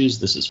 3 issues.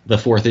 This is the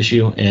 4th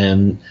issue.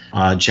 And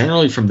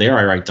generally from there,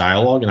 I write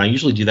dialogue. And I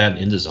usually do that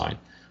in InDesign,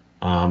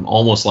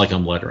 almost like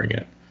I'm lettering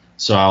it.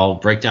 So I'll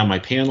break down my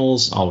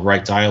panels. I'll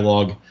write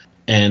dialogue.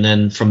 And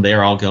then from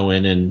there, I'll go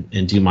in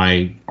and do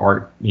my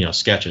art,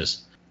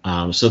 sketches.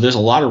 So there's a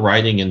lot of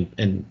writing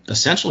and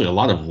essentially a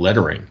lot of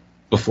lettering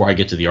before I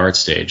get to the art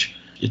stage.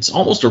 It's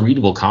almost a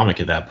readable comic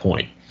at that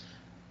point.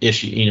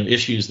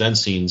 Issues, then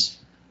scenes,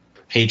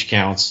 page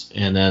counts,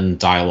 and then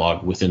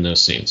dialogue within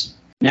those scenes.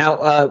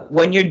 Now,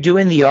 when you're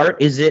doing the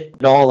art, is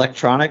it all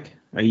electronic?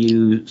 Are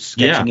you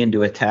sketching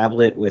into a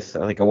tablet with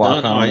like a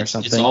Wacom or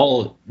something? It's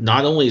all,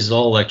 not only is it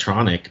all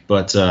electronic,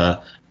 but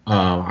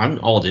I'm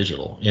all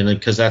digital. And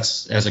because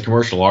that's, as a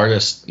commercial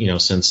artist,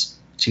 since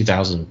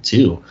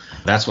 2002,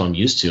 that's what I'm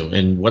used to.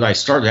 And what I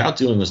started out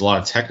doing was a lot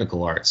of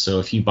technical art. So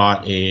if you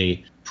bought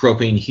a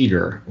propane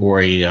heater or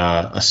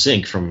a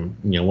sink from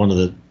one of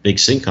the big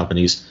sink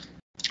companies,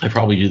 I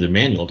probably do the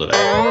manual to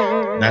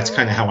that. That's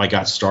kind of how I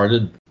got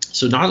started.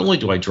 So not only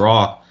do I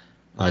draw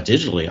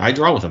digitally, I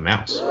draw with a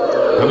mouse.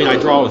 I mean, I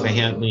draw with a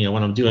hand,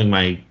 when I'm doing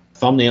my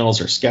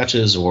thumbnails or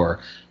sketches, or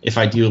if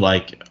I do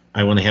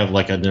I want to have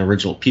an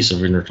original piece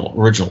of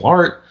original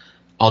art,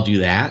 I'll do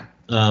that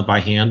by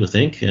hand with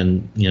ink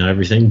and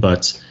everything.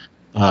 But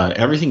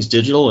everything's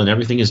digital and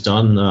everything is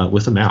done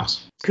with a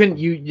mouse.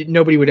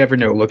 Nobody would ever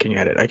know looking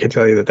at it. I can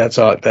tell you that's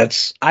all.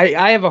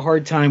 I have a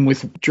hard time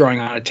with drawing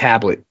on a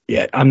tablet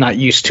yet. I'm not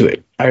used to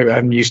it.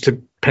 I'm used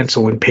to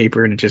pencil and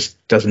paper, and it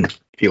just doesn't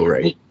feel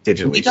right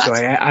digitally. So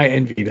I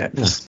envy that.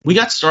 Yeah. We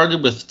got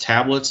started with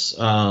tablets.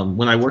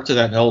 When I worked at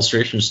that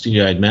illustration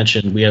studio I'd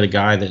mentioned, we had a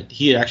guy that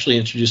he actually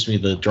introduced me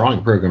to the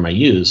drawing program I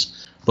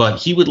use. But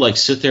he would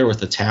sit there with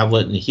the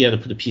tablet, and he had to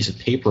put a piece of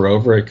paper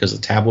over it because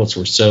the tablets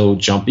were so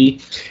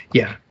jumpy.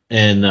 Yeah.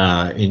 And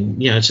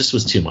it just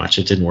was too much.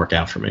 It didn't work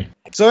out for me.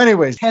 So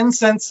anyways,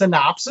 10-cent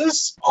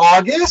synopsis,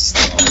 August.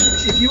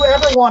 If you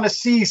ever want to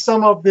see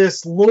some of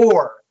this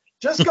lore,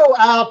 just go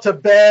out to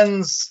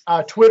Ben's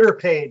Twitter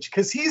page,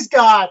 because he's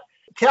got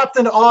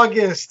Captain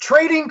August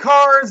trading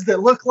cards that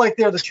look like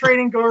they're the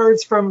trading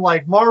cards from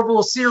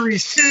Marvel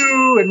Series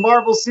 2 and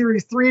Marvel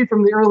Series 3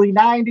 from the early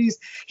 90s.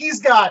 He's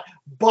got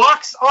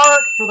box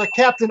art for the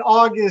Captain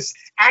August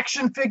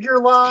action figure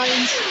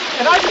lines.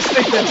 And I just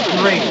think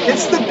that's great.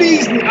 It's the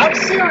bee's knees. I'm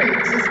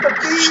serious. It's the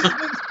bee's knees,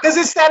 because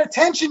it's that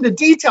attention to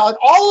detail, and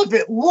all of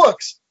it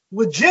looks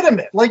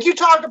legitimate. You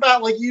talk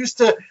about you used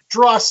to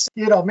draw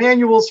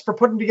manuals for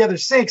putting together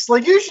sinks.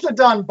 You should have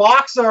done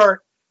box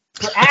art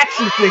for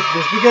action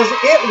figures, because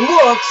it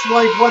looks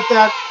like what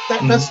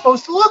that's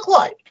supposed to look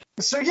like.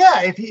 So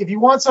yeah, if you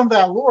want some of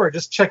that lore,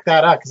 just check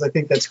that out, because I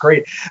think that's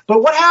great.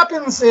 But what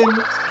happens in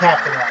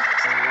Captain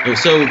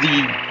August? So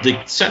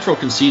the central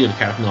conceit of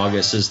Captain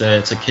August is that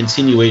it's a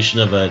continuation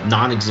of a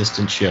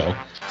non-existent show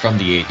from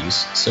the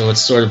 80s. So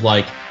it's sort of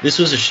this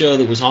was a show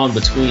that was on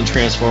between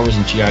Transformers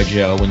and G.I.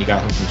 Joe when you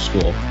got home from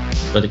school,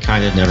 but it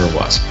kind of never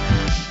was.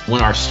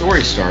 When our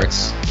story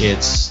starts,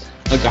 it's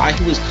a guy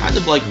who was kind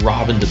of like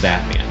Robin to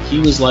Batman. He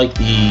was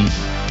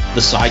the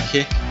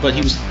sidekick, but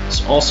he was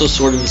also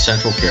sort of the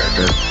central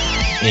character.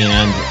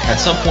 And at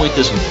some point,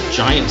 this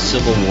giant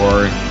civil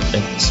war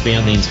that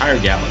spanned the entire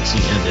galaxy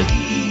ended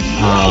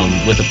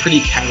with a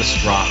pretty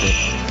catastrophic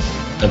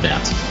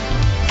event.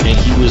 And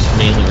he was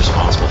mainly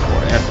responsible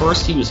for it. At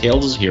first, he was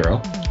hailed as a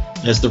hero.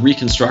 As the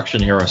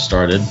Reconstruction era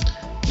started,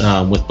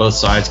 with both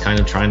sides kind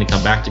of trying to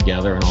come back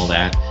together and all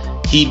that,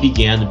 he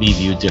began to be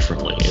viewed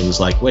differently. It was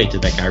wait,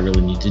 did that guy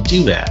really need to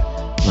do that?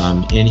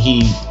 And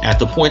he, at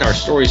the point our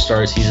story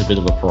starts, he's a bit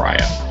of a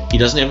pariah. He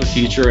doesn't have a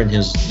future in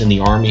the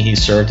army he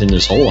served in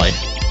his whole life.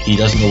 He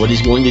doesn't know what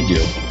he's going to do.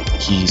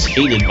 He's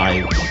hated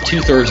by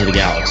 2/3 of the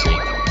galaxy.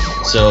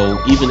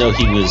 So even though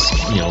he was,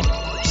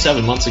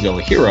 7 months ago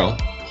a hero,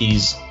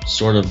 he's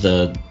sort of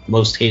the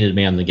most hated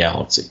man in the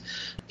galaxy.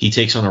 He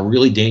takes on a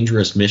really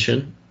dangerous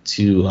mission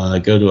to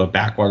go to a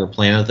backwater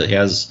planet that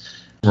has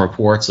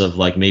reports of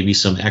maybe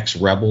some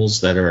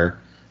ex-rebels that are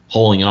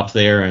holing up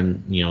there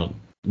and,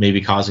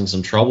 maybe causing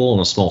some trouble on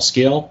a small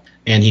scale,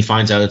 and he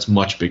finds out it's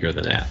much bigger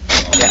than that.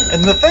 Yeah,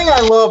 and the thing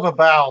I love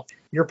about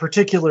your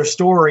particular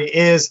story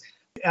is,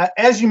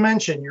 as you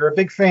mentioned, you're a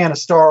big fan of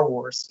Star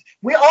Wars.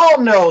 We all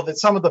know that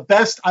some of the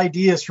best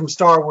ideas from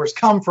Star Wars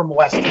come from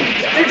Westerns.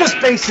 They're just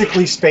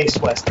basically space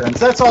Westerns.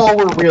 That's all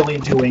we're really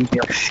doing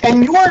here.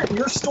 And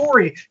your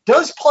story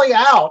does play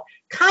out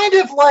kind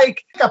of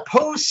like a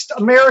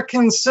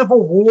post-American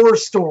Civil War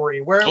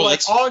story, where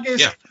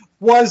August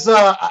was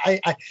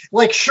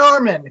like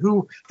Sherman,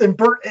 who then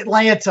burnt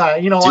Atlanta,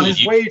 on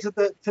his way to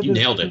the. You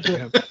nailed it.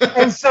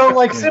 And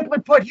so, simply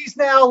put, he's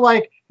now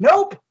like,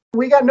 nope,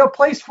 we got no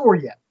place for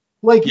you.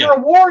 You're a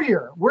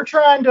warrior. We're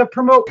trying to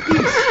promote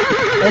peace.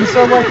 And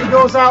so, he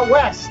goes out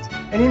west,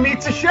 and he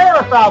meets a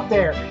sheriff out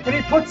there, and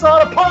he puts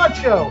on a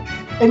poncho.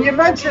 And you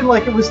mentioned,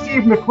 it was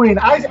Steve McQueen.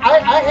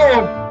 I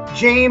have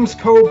James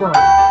Coburn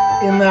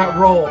in that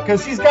role,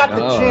 because he's got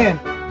the chin.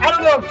 I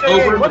don't know if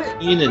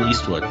McQueen and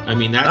Eastwood. I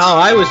mean, that's... Oh,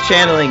 I was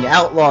channeling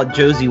outlaw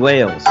Josie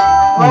Wales.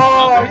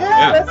 Oh,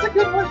 yeah, that's a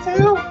good one,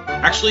 too.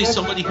 Actually,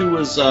 somebody who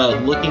was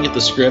looking at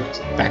the script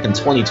back in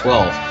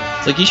 2012,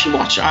 it's like, you should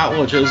watch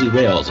Outlaw Josie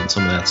Wales and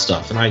some of that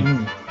stuff.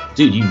 And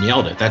dude, you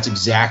nailed it. That's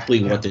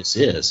exactly what this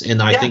is.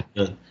 And I think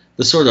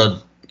the sort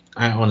of,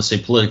 I don't want to say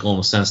political in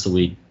the sense that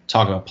we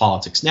talk about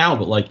politics now,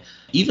 but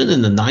even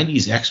in the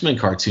 90s X-Men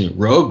cartoon,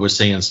 Rogue was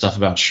saying stuff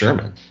about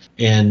Sherman,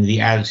 and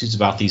the attitudes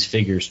about these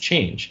figures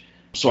change.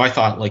 So I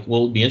thought,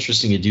 well, it'd be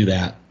interesting to do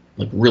that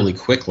really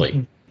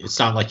quickly. It's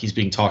not like he's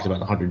being talked about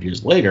 100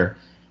 years later.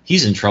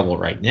 He's in trouble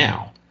right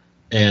now.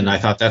 And I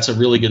thought that's a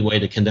really good way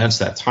to condense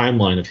that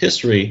timeline of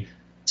history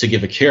to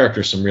give a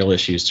character some real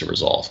issues to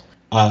resolve.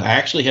 I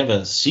actually have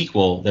a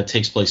sequel that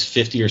takes place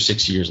 50 or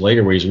 60 years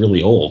later where he's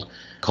really old,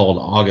 called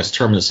August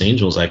Terminus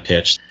Angels, I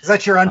pitched. Is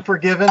that your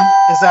Unforgiven?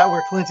 Is that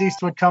where Clint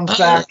Eastwood comes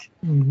back?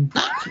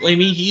 I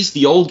mean, he's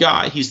the old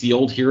guy. He's the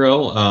old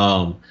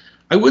hero.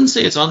 I wouldn't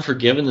say it's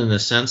Unforgiven in the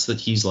sense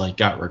that he's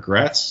got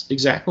regrets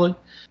exactly.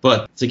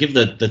 But to give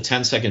the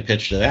 10-second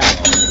pitch to that,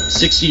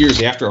 60 years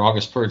after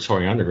August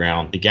Purgatory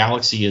Underground, the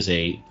galaxy is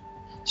a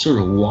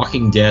sort of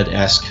Walking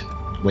Dead-esque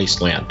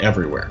wasteland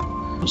everywhere.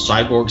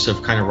 Cyborgs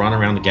have kind of run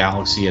around the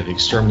galaxy, have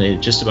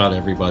exterminated just about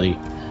everybody.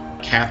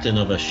 Captain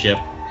of a ship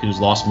who's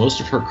lost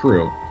most of her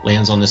crew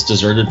lands on this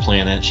deserted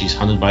planet. She's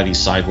hunted by these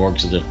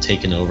cyborgs that have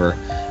taken over,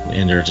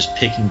 and they're just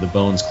picking the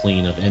bones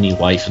clean of any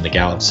life in the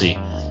galaxy.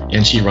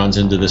 And she runs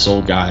into this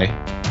old guy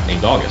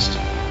named August,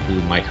 who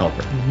might help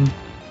her.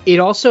 It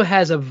also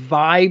has a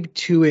vibe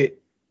to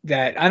it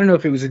that I don't know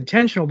if it was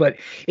intentional, but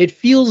it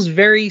feels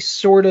very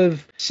sort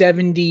of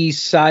 70s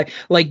side,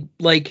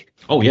 like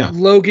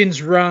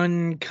Logan's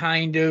Run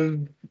kind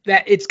of.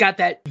 That it's got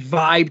that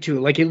vibe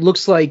to it. It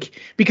looks like,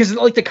 because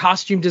the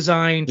costume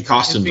design, the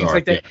costumes things are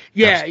like that.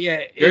 Yeah.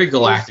 Very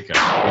Galactica.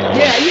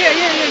 Yeah.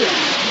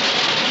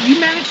 You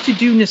managed to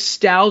do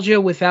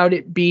nostalgia without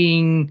it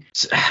being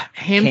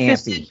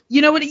ham-fisted.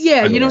 You know what?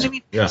 Yeah, you know what I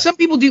mean? Yeah. Some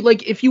people do,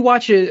 if you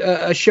watch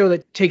a show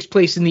that takes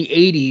place in the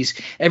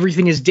 80s,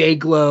 everything is day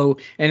glow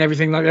and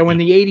everything like that. When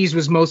the 80s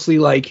was mostly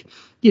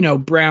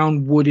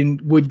brown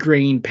wood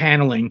grain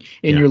paneling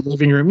in your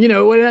living room.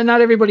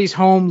 Not everybody's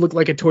home looked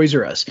like a Toys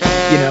R Us.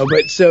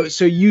 But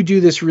so you do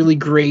this really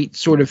great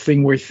sort of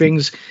thing where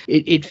things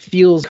it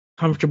feels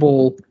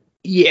comfortable.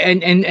 Yeah,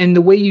 and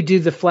the way you do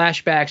the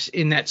flashbacks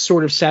in that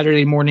sort of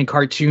Saturday morning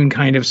cartoon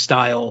kind of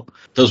style.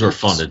 Those were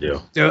fun to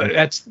do.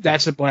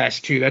 That's a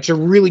blast too. That's a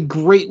really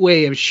great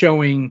way of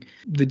showing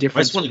the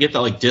difference. I just want to get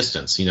that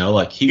distance, he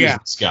was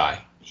this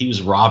guy. He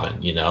was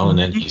Robin, and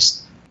then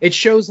he's. It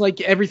shows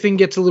everything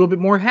gets a little bit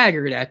more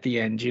haggard at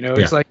the end,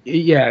 It's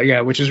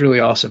which is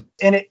really awesome.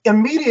 And it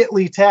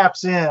immediately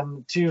taps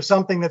in to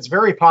something that's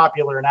very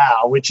popular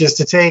now, which is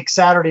to take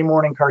Saturday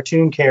morning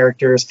cartoon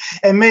characters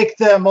and make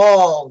them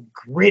all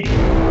gritty.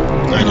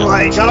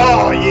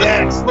 Oh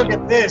yes, look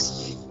at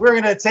this. We're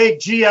going to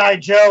take G.I.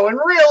 Joe and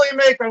really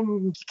make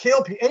them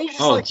kill people. And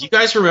do you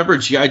guys remember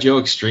G.I. Joe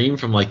Extreme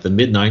from the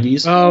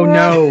mid-90s? Oh,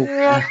 no.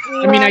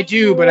 I mean, I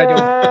do, but I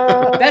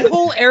don't. That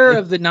whole era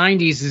of the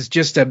 90s is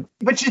just a...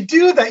 But you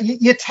do that.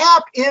 You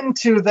tap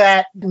into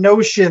that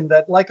notion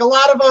that, a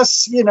lot of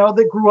us,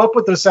 that grew up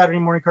with those Saturday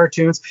morning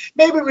cartoons,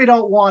 maybe we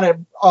don't want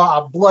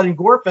a blood and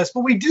gore fest,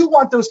 but we do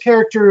want those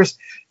characters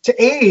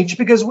to age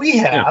because we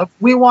have. Yeah.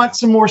 We want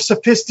some more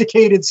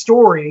sophisticated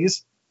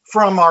stories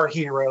from our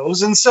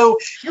heroes, and so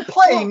you're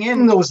playing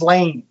in those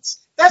lanes.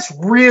 That's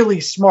really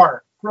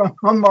smart from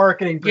a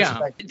marketing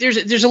perspective.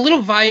 Yeah, there's a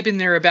little vibe in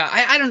there about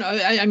I don't know.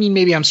 I mean,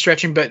 maybe I'm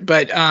stretching, but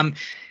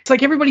it's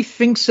like everybody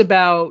thinks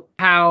about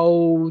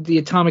how the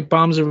atomic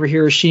bombs over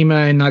Hiroshima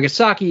and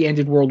Nagasaki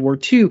ended World War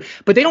II,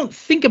 but they don't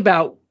think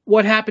about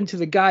what happened to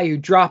the guy who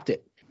dropped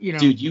it.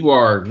 Dude, you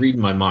are reading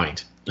my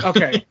mind.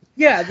 Okay,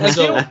 yeah.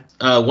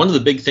 One of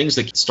the big things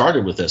that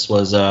started with this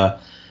was.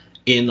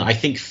 In, I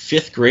think,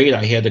 5th grade,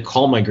 I had to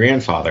call my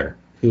grandfather,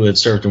 who had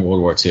served in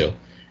World War II,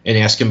 and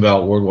ask him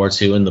about World War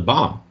II and the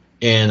bomb.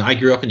 And I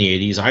grew up in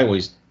the 80s. I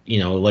always, we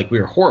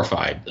were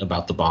horrified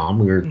about the bomb.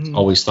 We were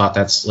always thought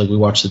that's, we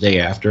watched The Day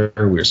After.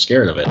 We were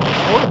scared of it.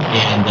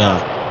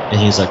 And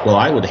he's like, well,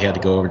 I would have had to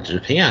go over to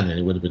Japan, and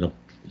it would have been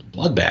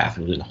bloodbath.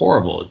 It was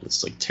horrible.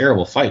 It's like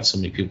terrible fight. So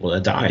many people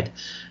that died.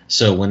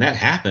 So when that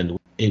happened,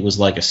 it was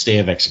like a stay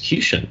of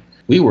execution.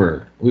 We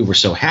were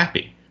so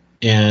happy,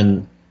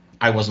 and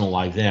I wasn't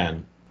alive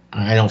then.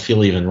 I don't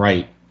feel even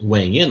right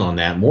weighing in on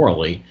that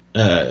morally,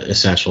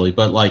 essentially.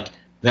 But like,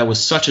 that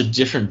was such a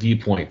different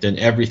viewpoint than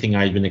everything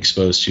I'd been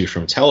exposed to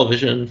from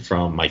television,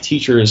 from my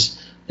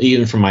teachers,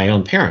 even from my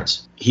own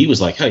parents. He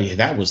was like, hey,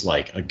 that was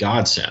like a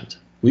godsend.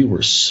 We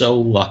were so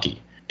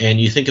lucky. And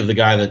you think of the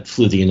guy that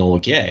flew the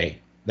Enola Gay.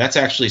 That's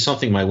actually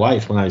something my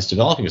wife, when I was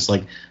developing, it's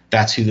like,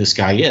 that's who this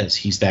guy is.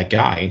 He's that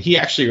guy. And he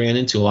actually ran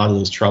into a lot of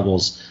those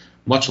troubles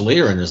much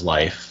later in his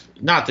life.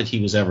 Not that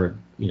he was ever,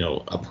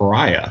 a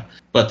pariah,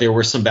 but there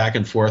were some back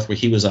and forth where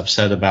he was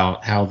upset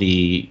about how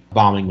the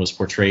bombing was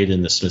portrayed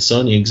in the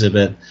Smithsonian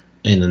exhibit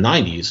in the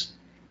 90s.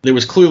 There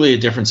was clearly a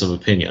difference of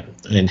opinion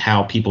in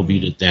how people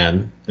viewed it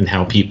then and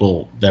how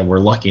people that were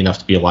lucky enough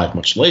to be alive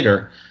much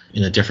later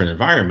in a different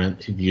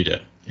environment viewed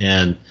it.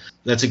 And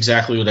that's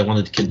exactly what I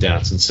wanted to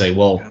condense and say,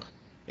 well,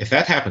 if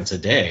that happened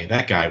today,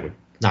 that guy would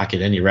not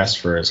get any rest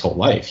for his whole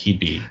life. He'd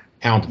be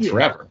hounded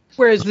forever.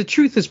 Whereas the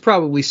truth is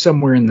probably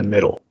somewhere in the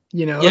middle.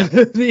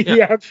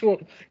 The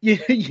actual,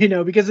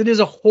 because it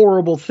is a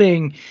horrible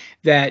thing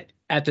that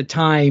at the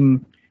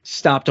time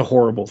stopped a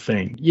horrible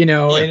thing,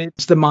 and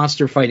it's the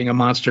monster fighting a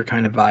monster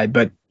kind of vibe.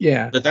 But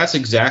yeah. But that's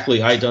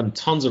exactly, I done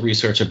tons of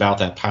research about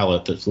that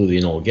pilot that flew the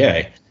Enola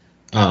Gay,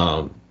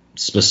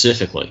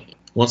 specifically.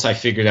 Once I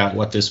figured out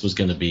what this was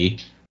going to be,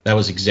 that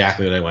was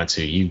exactly what I went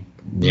to. You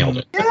nailed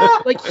it.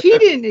 Like, he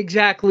didn't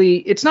exactly,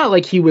 it's not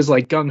like he was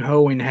like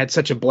gung-ho and had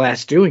such a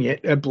blast doing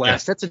it. A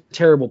blast. Yeah. That's a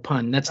terrible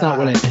pun. That's not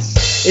what I meant.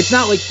 It's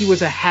not like he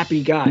was a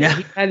happy guy. Yeah.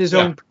 He had his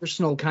own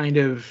personal kind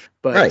of,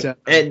 but right.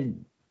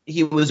 And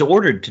he was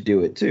ordered to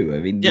do it too. I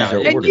mean, yeah.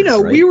 And orders,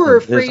 right? We were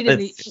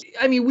afraid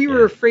we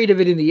were afraid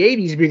of it in the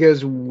 80s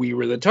because we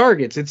were the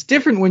targets. It's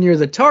different when you're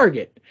the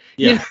target.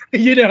 Yeah.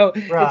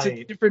 It's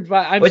a different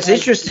vibe. What's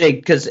interesting,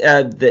 because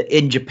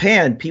in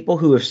Japan, people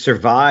who have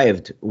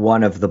survived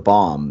one of the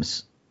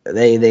bombs,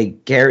 they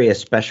carry a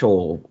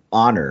special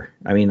honor.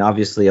 I mean,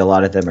 obviously, a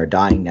lot of them are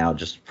dying now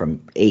just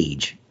from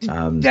age.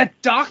 That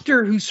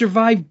doctor who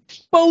survived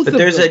both of them. But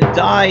there's a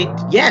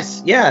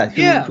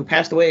who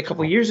passed away a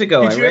couple years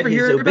ago. Did you ever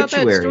hear about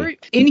that story?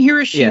 In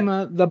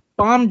Hiroshima, the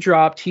bomb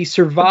dropped. He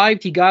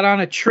survived. He got on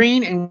a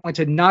train and went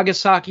to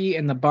Nagasaki,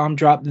 and the bomb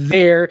dropped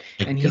there,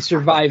 and he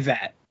survived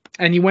that.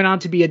 And he went on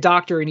to be a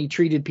doctor, and he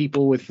treated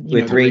people with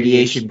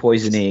radiation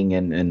poisoning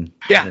and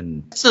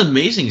it's an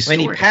amazing story.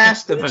 When he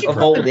passed of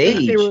old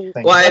age.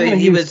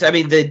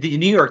 The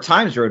New York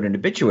Times wrote an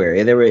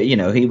obituary. There were,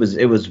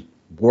 it was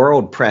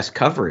world press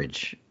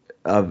coverage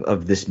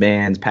of this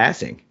man's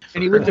passing.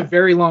 And he lived a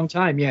very long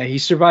time. Yeah, he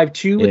survived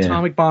 2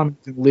 atomic bombs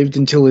and lived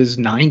until his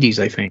 90s,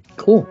 I think.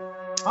 Cool.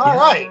 All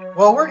right.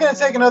 Well, we're going to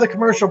take another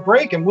commercial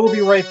break, and we'll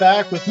be right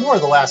back with more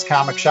of The Last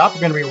Comic Shop.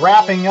 We're going to be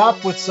wrapping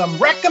up with some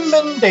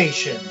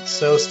recommendations.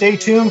 So stay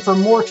tuned for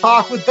more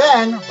talk with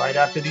Ben right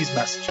after these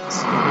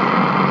messages.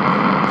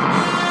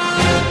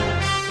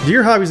 Do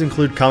your hobbies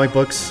include comic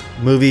books,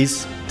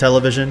 movies,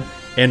 television,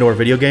 and or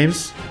video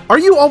games? Are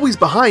you always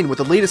behind with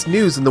the latest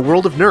news in the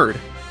world of nerd?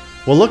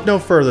 Well, look no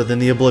further than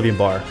The Oblivion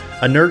Bar,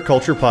 a nerd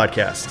culture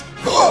podcast.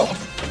 Oh,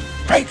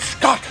 great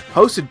Scott!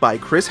 Hosted by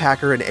Chris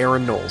Hacker and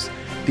Aaron Knowles.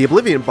 The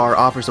Oblivion Bar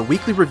offers a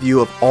weekly review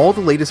of all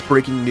the latest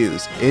breaking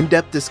news,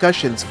 in-depth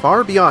discussions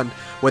far beyond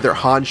whether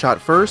Han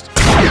shot first,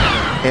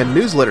 and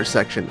newsletter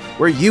section,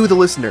 where you, the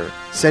listener,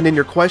 send in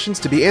your questions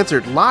to be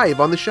answered live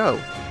on the show.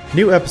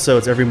 New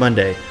episodes every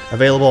Monday,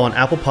 available on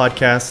Apple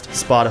Podcasts,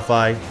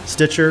 Spotify,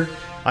 Stitcher,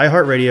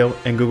 iHeartRadio,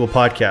 and Google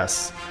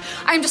Podcasts.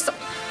 I'm just so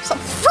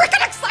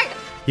freaking excited!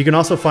 You can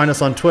also find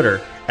us on Twitter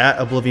at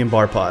Oblivion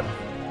Bar Pod.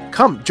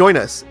 Come join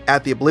us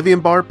at the Oblivion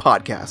Bar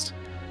Podcast.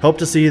 Hope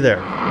to see you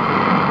there.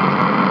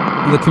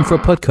 Looking for a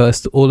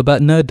podcast all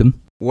about nerddom?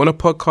 Want a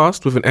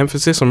podcast with an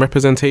emphasis on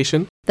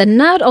representation? The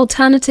Nerd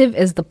Alternative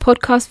is the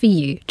podcast for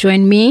you.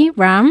 Join me,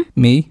 Ram.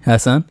 Me,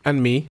 Hassan.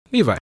 And me,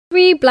 Levi.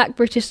 3 black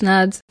British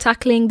nerds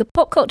tackling the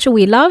pop culture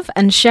we love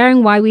and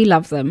sharing why we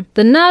love them.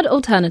 The Nerd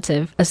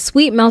Alternative, a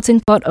sweet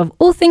melting pot of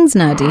all things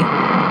nerdy.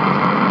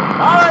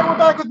 All right, we're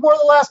back with more of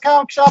The Last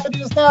Comic Shop. It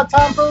is now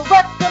time for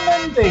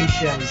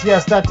recommendations.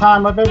 Yes, that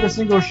time of every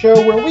single show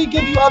where we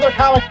give you other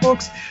comic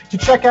books to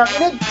check out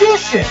in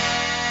addition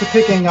to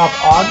picking up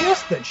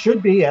August that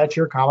should be at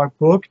your comic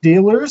book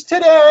dealers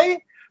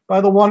today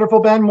by the wonderful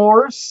Ben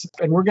Morse.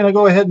 And we're going to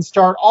go ahead and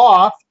start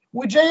off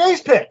with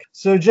JA's pick.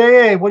 So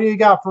JA, what do you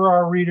got for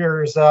our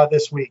readers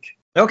this week?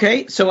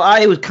 Okay, so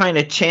I was kind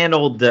of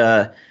channeled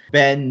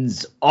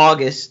Ben's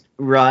August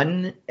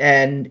run,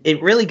 and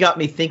it really got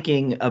me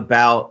thinking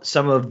about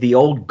some of the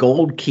old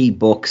Gold Key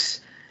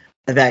books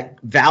that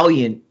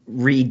Valiant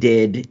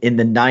redid in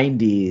the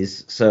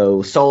 90s.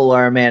 So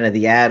Solar Man of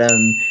the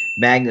Atom,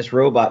 Magnus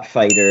Robot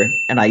Fighter,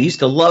 and I used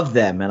to love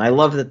them, and I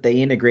love that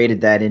they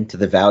integrated that into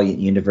the Valiant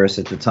universe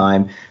at the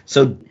time.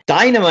 So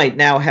Dynamite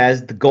now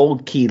has the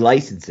Gold Key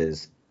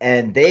licenses,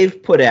 and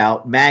they've put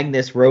out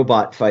Magnus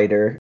Robot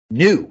Fighter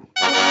new.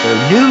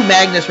 So new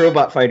Magnus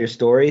Robot Fighter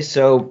story.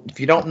 So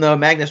if you don't know,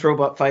 Magnus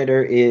Robot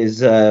Fighter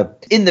is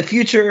in the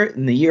future,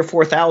 in the year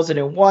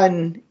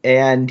 4001,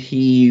 and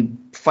he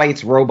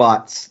fights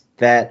robots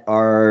that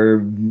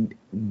are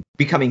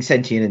becoming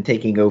sentient and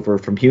taking over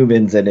from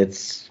humans, and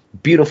it's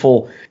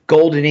beautiful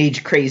golden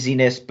age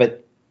craziness,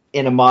 but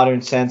in a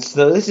modern sense.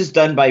 So this is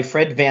done by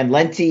Fred Van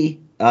Lente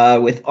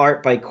with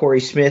art by Corey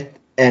Smith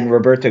and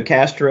Roberto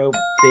Castro.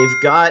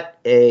 They've got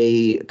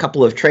a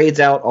couple of trades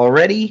out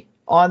already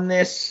on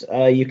this.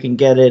 You can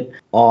get it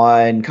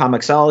on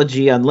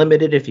Comixology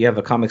Unlimited. If you have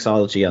a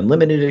Comixology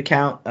Unlimited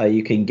account,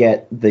 you can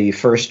get the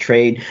first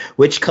trade,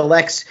 which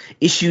collects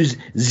issues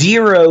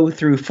 0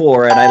 through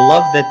 4. And I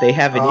love that they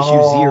have an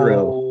issue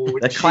 0,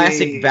 the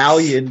classic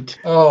Valiant.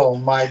 Oh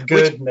my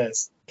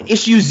goodness.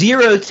 Issue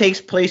 0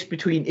 takes place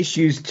between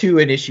issues 2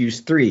 and issues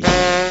 3.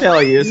 I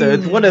tell you, so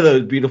it's one of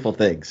those beautiful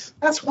things.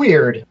 That's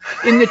weird.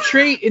 In the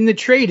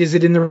trade, is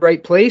it in the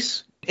right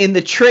place? In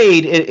the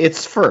trade,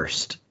 it's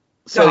first.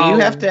 So you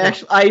have to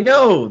actually. I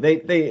know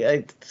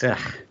they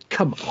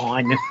come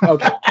on.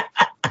 Okay.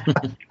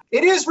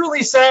 It is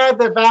really sad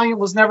that Valiant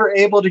was never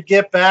able to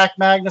get back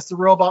Magnus the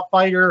Robot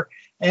Fighter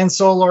and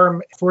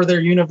Solar for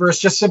their universe,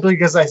 just simply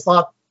because I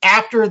thought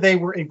after they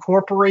were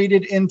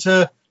incorporated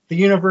into the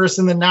universe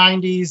in the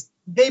 90s,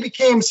 they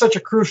became such a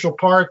crucial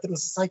part that it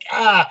was like,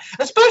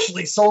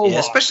 especially Solar. Yeah,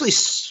 especially.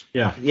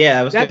 Yeah. Yeah,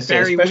 I was going to say,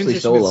 Barry especially Windsor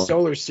Solo. Smith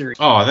Solar series.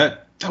 Oh,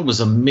 that was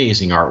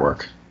amazing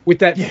artwork. With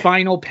that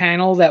final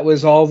panel that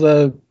was all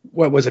the,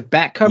 what was it,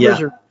 back covers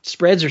or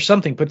spreads or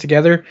something put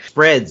together?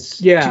 Spreads.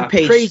 Yeah.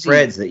 2-page crazy.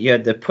 spreads that you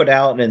had to put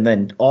out, and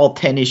then all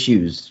 10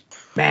 issues.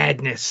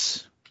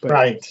 Madness.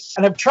 Right.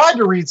 And I've tried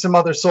to read some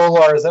other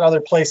Solars at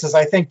other places.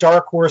 I think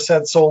Dark Horse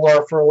had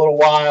Solar for a little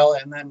while,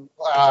 and then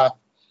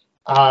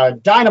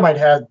Dynamite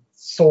had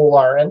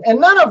Solar. And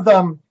none of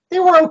them, they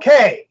were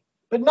okay.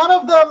 But none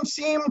of them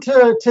seemed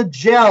to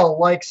gel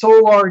like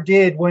Solar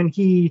did when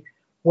he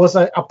was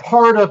a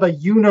part of a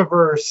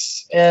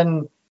universe.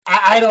 And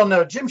I don't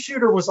know, Jim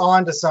Shooter was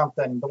on to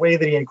something, the way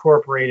that he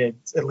incorporated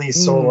at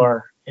least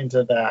Solar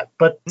into that.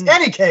 But in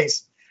any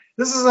case,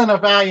 this isn't a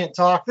Valiant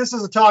talk. This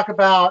is a talk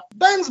about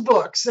Ben's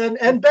books.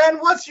 And Ben,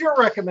 what's your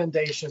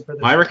recommendation for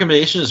this? My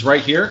recommendation is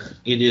right here.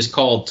 It is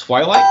called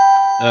Twilight.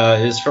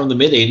 It is from the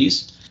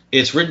mid-'80s.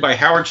 It's written by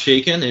Howard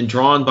Chaykin and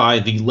drawn by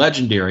the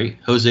legendary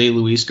Jose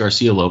Luis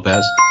Garcia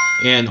Lopez.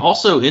 And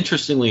also,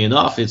 interestingly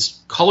enough,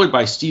 it's colored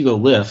by Steve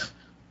Oliff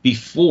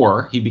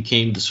before he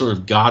became the sort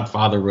of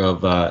godfather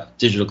of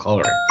digital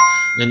coloring.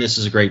 And this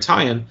is a great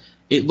tie-in.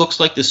 It looks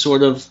like this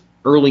sort of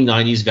early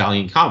 90s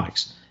Valiant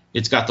comics.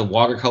 It's got the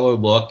watercolor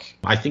look.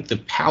 I think the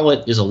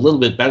palette is a little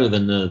bit better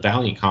than the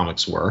Valiant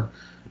comics were,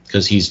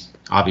 because he's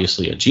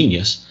obviously a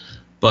genius.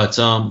 But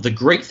the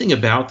great thing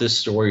about this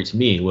story to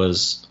me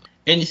was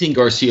anything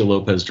Garcia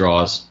Lopez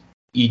draws,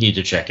 you need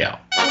to check out.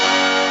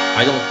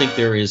 I don't think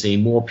there is a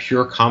more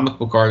pure comic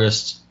book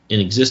artist in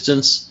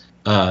existence.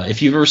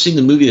 If you've ever seen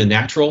the movie The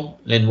Natural,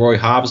 and Roy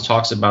Hobbs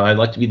talks about, I'd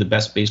like to be the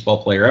best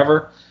baseball player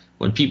ever.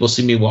 When people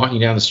see me walking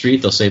down the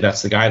street, they'll say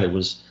that's the guy that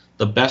was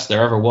the best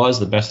there ever was,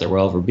 the best there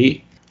will ever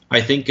be.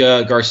 I think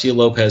Garcia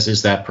Lopez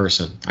is that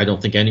person. I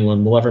don't think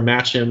anyone will ever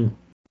match him.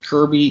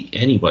 Kirby,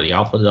 anybody,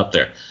 I'll put it up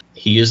there.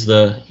 He's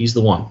the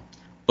one.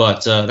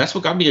 But that's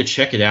what got me to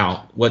check it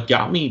out. What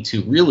got me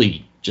to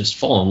really just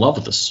fall in love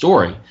with the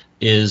story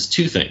is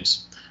two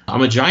things.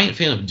 I'm a giant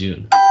fan of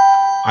Dune.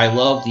 I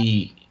love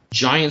the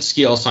giant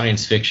scale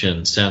science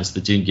fiction sense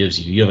that Dune gives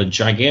you. You have a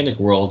gigantic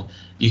world.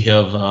 You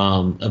have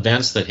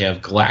events that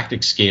have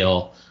galactic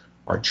scale,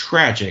 are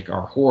tragic,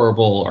 are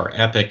horrible, are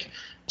epic.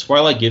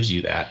 Twilight gives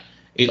you that.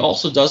 It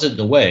also does it in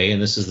a way,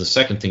 and this is the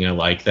second thing I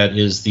like, that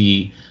is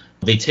they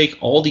take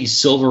all these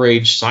Silver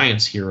Age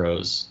science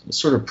heroes,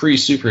 sort of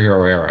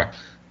pre-superhero era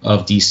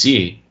of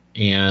DC,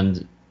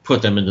 and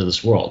put them into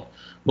this world.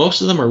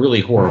 Most of them are really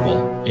horrible,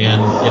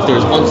 and if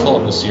there's one fault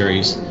in the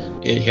series,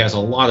 it has a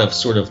lot of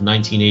sort of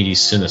 1980s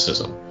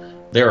cynicism.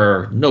 There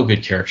are no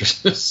good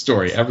characters in this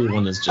story.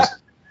 Everyone is just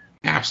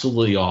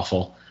absolutely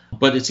awful,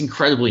 but it's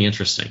incredibly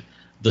interesting.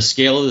 The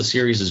scale of the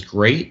series is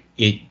great.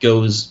 It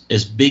goes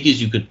as big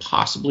as you could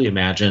possibly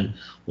imagine,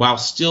 while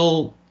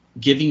still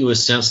giving you a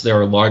sense there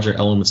are larger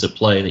elements at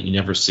play that you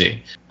never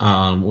see,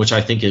 which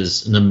I think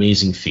is an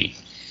amazing feat.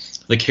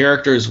 The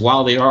characters,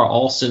 while they are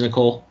all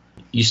cynical,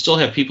 you still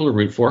have people to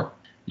root for.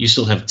 You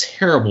still have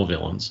terrible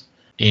villains,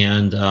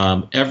 and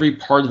every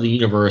part of the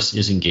universe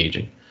is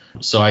engaging.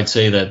 So I'd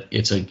say that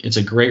it's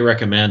a great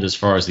recommend as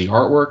far as the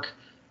artwork,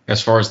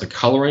 as far as the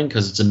coloring,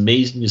 because it's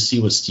amazing to see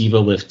what Steve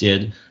Oliff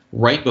did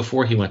right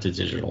before he went to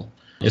digital.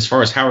 As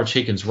far as Howard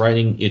Chaykin's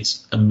writing,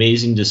 it's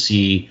amazing to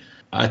see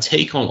a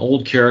take on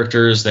old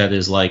characters that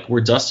is like,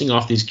 we're dusting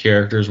off these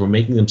characters, we're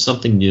making them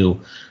something new,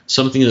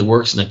 something that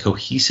works in a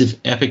cohesive,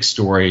 epic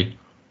story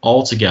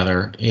all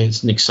together, and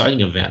it's an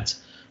exciting event.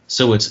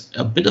 So it's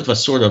a bit of a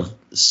sort of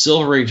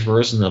Silver Age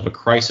version of a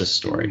Crisis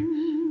story,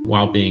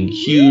 while being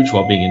huge,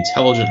 while being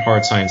intelligent,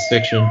 hard science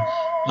fiction,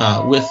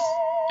 with,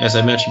 as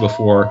I mentioned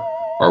before,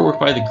 artwork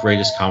by the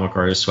greatest comic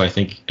artist who I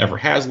think ever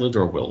has lived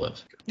or will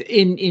live.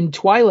 In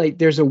Twilight,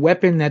 there's a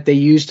weapon that they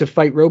use to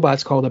fight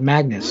robots called a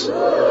Magnus.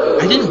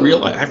 I didn't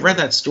realize. I've read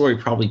that story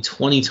probably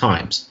 20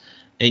 times.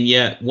 And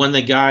yet, when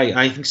the guy,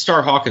 I think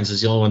Star Hawkins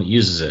is the only one that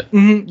uses it.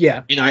 Mm-hmm,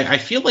 yeah. And I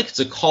feel like it's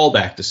a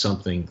callback to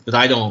something that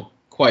I don't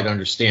quite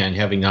understand,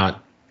 having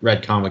not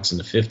read comics in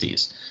the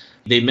 50s.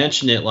 They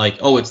mention it like,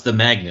 oh, it's the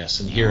Magnus,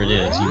 and here it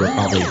is. You were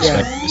probably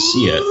expecting to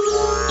see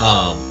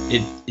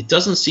it. It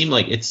doesn't seem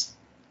like its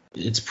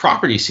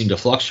properties seem to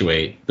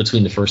fluctuate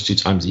between the first 2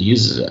 times he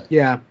uses it.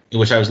 Yeah.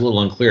 Which I was a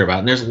little unclear about.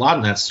 And there's a lot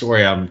in that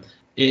story.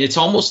 It's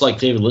almost like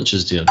David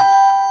Lynch's Dune,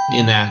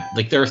 in that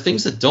like there are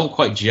things that don't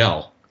quite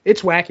gel.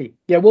 It's wacky.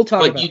 Yeah, we'll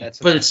talk about that.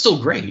 But it's still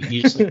great.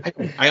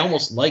 I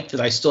almost like that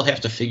I still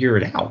have to figure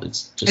it out.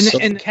 It's just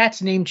and the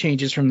cat's name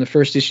changes from the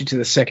first issue to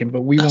the second,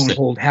 but we won't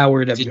hold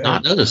Howard. I did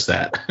not notice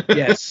that.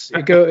 Yes,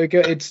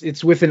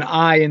 it's with an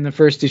I in the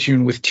first issue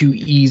and with 2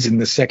 E's in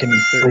the second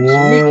and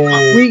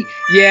third.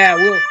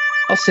 So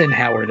I'll send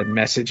Howard a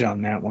message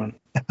on that one.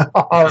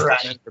 All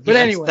right. But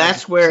anyway,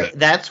 that's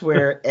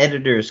where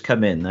editors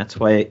come in. That's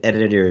why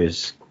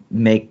editors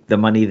make the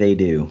money they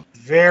do.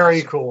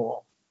 Very cool.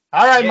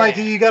 All right,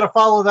 Mikey, you got to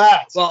follow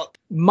that. Well,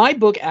 my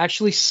book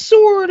actually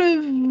sort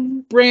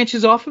of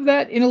branches off of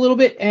that in a little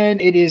bit, and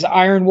it is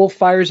Iron Wolf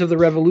Fires of the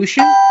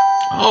Revolution.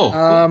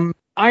 Oh.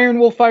 Iron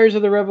Wolf Fires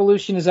of the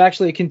Revolution is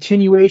actually a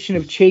continuation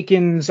of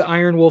Chaykin's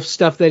Iron Wolf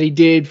stuff that he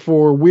did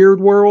for Weird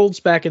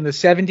Worlds back in the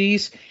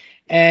 70s.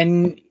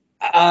 And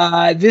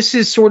this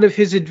is sort of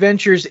his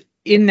adventures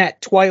in that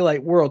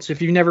Twilight world. So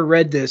if you've never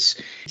read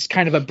this, it's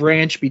kind of a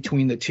branch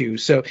between the two.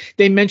 So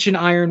they mention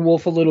Iron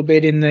Wolf a little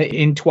bit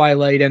in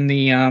Twilight, and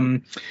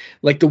the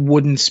like the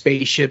wooden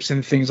spaceships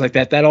and things like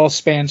that. That all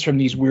spans from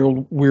these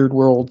weird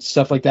world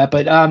stuff like that.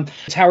 But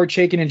it's Howard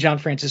Chaykin and John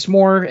Francis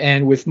Moore,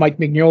 and with Mike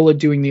Mignola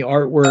doing the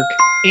artwork,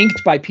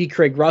 inked by P.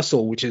 Craig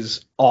Russell, which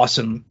is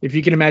awesome. If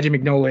you can imagine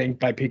Mignola inked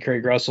by P.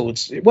 Craig Russell,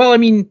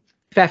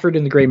 Fafford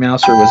and the Grey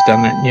Mouser was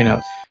done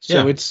that,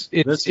 So it's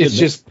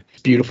just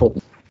beautiful.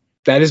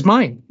 That is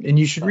mine, and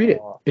you should read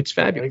it. It's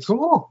fabulous. Very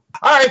cool.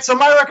 All right, so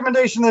my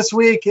recommendation this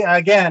week,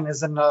 again,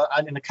 is in a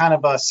kind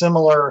of a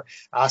similar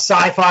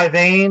sci-fi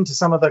vein to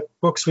some of the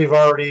books we've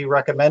already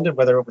recommended,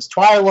 whether it was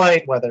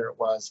Twilight, whether it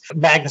was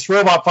Magnus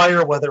Robot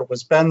Fighter, whether it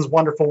was Ben's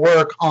wonderful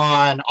work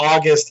on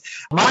August.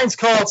 Mine's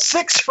called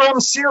 6 from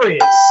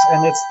Sirius,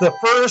 and it's the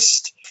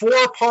first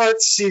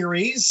 4-part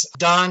series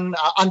done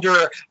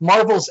under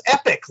Marvel's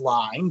Epic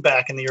line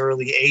back in the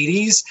early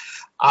 80s.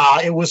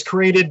 It was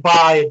created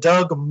by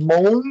Doug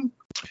Munch.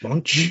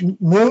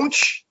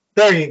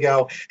 There you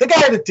go. The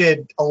guy that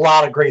did a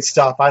lot of great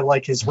stuff. I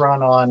like his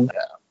run on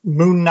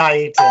Moon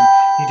Knight, and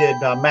he did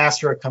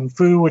Master of Kung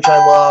Fu, which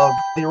I love.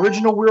 The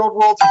original Weird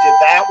Worlds, he did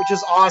that, which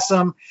is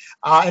awesome.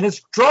 And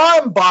it's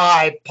drawn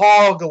by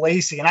Paul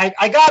Gulacy. And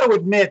I got to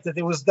admit that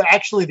it was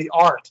actually the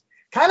art.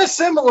 Kind of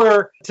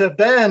similar to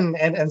Ben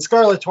and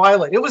Scarlet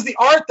Twilight. It was the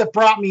art that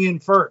brought me in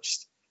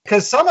first.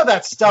 Because some of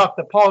that stuff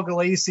that Paul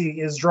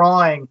Gulacy is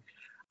drawing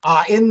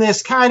in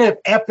this kind of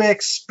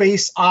epic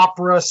space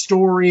opera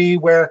story,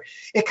 where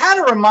it kind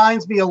of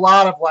reminds me a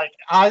lot of like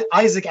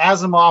Isaac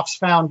Asimov's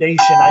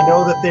Foundation. I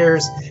know that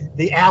there's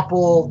the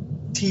Apple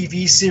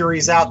TV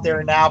series out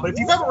there now, but if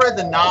you've ever read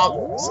the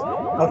novels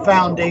of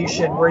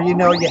Foundation, where you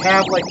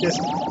have like this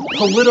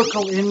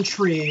political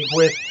intrigue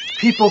with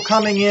people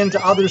coming into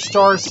other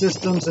star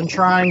systems and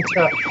trying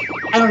to,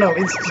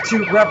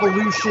 institute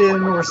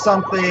revolution or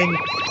something,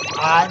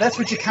 that's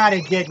what you kind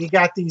of get. You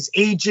got these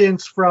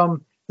agents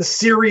from the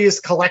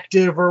Sirius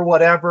Collective or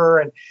whatever,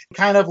 and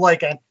kind of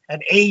like an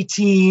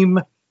A-team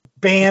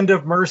band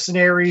of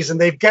mercenaries,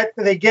 and they get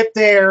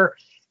there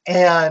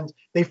and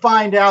they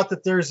find out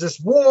that there's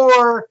this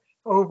war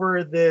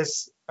over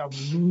this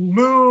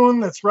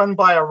moon that's run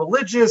by a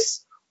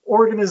religious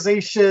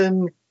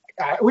organization,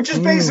 which is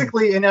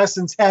basically in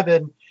essence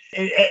heaven,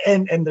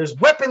 and there's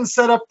weapons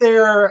set up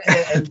there,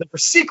 and there are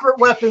secret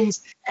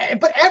weapons,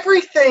 but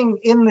everything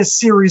in this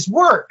series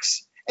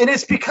works. And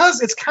it's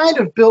because it's kind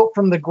of built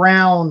from the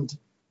ground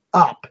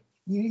up.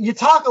 You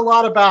talk a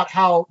lot about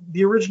how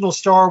the original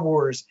Star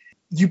Wars,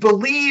 you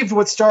believed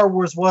what Star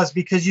Wars was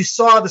because you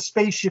saw the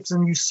spaceships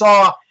and you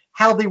saw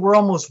how they were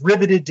almost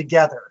riveted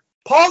together.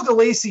 Paul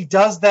Gulacy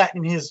does that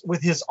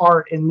with his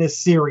art in this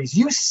series.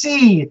 You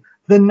see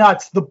the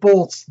nuts, the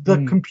bolts,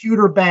 the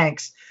computer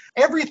banks.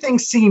 Everything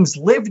seems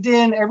lived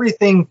in.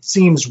 Everything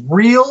seems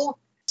real.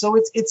 So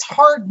it's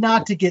hard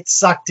not to get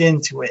sucked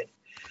into it.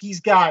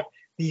 He's got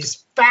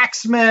these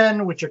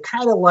faxmen, which are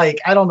kind of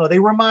like, they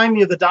remind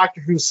me of the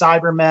Doctor Who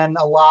Cybermen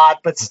a lot,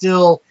 but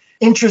still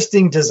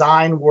interesting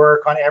design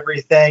work on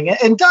everything.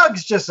 And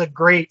Doug's just a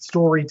great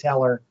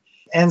storyteller.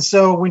 And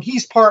so when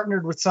he's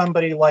partnered with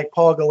somebody like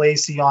Paul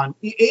Gulacy on,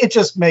 it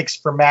just makes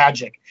for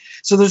magic.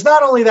 So there's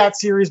not only that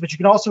series, but you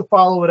can also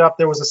follow it up.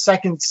 There was a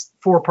second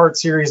 4-part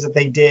series that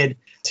they did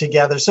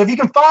together. So if you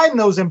can find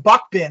those in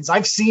buck bins,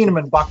 I've seen them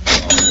in buck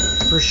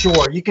bins for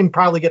sure. You can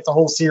probably get the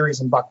whole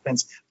series in buck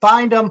bins.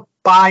 Find them,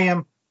 buy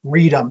them,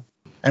 read them.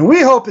 And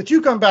we hope that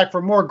you come back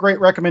for more great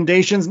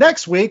recommendations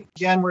next week.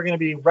 Again, we're going to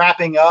be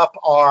wrapping up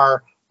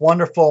our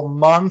wonderful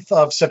month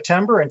of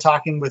September and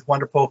talking with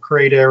wonderful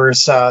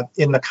creators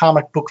in the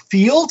comic book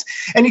field.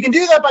 And you can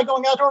do that by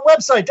going out to our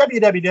website,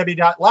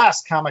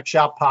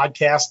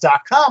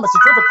 www.lastcomicshoppodcast.com. It's a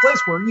terrific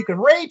place where you can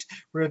rate,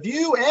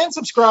 review, and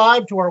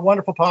subscribe to our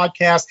wonderful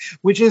podcast,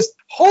 which is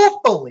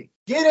hopefully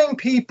getting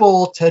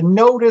people to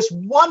notice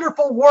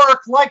wonderful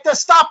work like the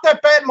stuff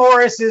that Ben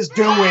Morris is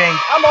doing.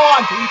 Come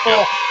on,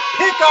 people.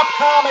 Pick up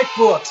comic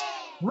books.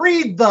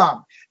 Read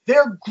them.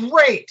 They're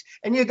great.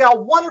 And you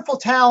got wonderful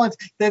talent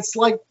that's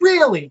like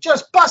really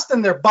just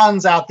busting their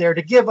buns out there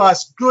to give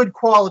us good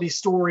quality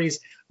stories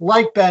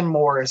like Ben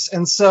Morris.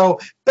 And so,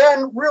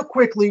 Ben, real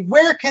quickly,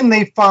 where can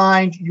they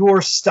find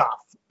your stuff?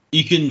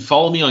 You can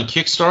follow me on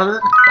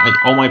Kickstarter.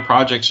 All my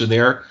projects are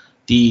there.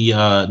 The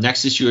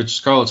next issue of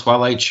Scarlet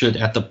Twilight should,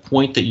 at the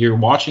point that you're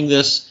watching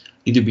this,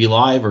 either be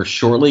live or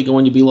shortly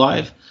going to be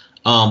live.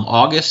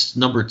 August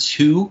number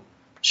 2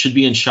 should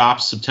be in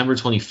shops September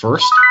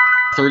 21st.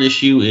 Third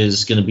issue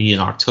is going to be in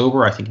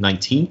October, I think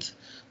 19th.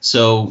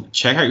 So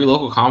check out your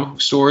local comic book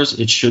stores.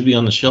 It should be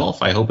on the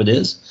shelf. I hope it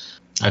is.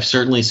 I've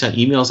certainly sent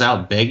emails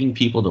out begging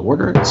people to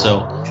order it. So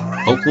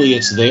hopefully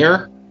it's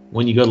there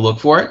when you go to look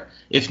for it.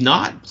 If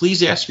not,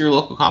 please ask your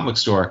local comic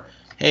store,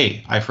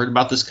 hey, I've heard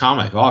about this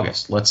comic,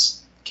 August.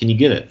 Can you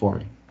get it for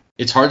me?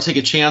 It's hard to take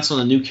a chance on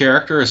a new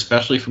character,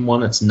 especially from one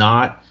that's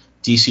not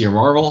DC or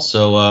Marvel.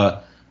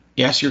 So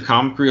ask your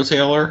comic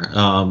retailer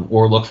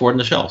or look for it in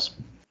the shelves.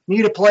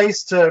 Need a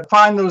place to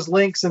find those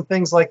links and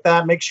things like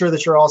that, make sure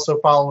that you're also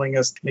following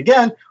us. And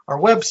again, our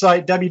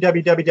website,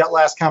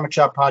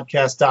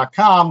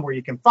 www.lastcomicshoppodcast.com, where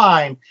you can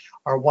find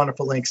our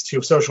wonderful links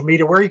to social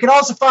media, where you can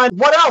also find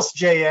what else,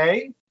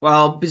 J.A.?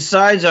 Well,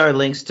 besides our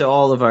links to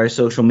all of our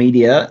social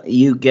media,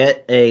 you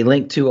get a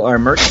link to our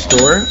merch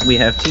store. We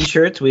have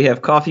T-shirts, we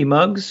have coffee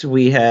mugs,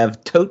 we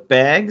have tote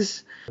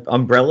bags,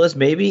 umbrellas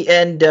maybe,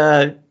 and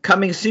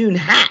coming soon,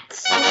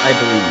 hats, I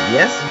believe,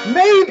 yes?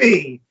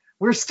 Maybe!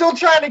 We're still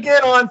trying to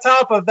get on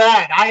top of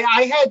that.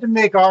 I had to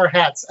make our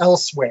hats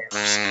elsewhere.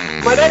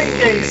 But in any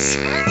case,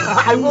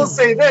 I will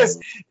say this.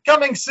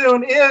 Coming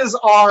soon is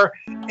our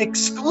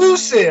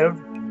exclusive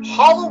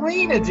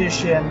Halloween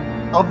edition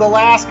of the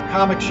Last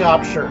Comic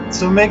Shop shirt.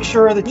 So make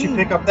sure that you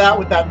pick up that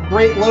with that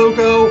great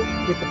logo,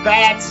 with the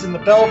bats and the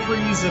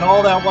belfries and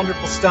all that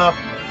wonderful stuff,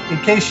 in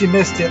case you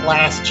missed it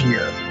last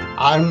year.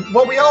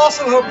 What we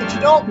also hope that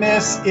you don't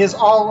miss is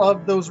all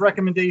of those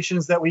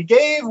recommendations that we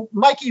gave.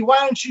 Mikey, why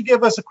don't you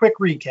give us a quick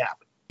recap?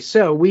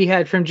 So we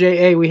had from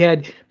JA, we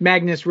had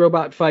Magnus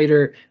Robot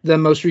Fighter, the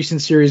most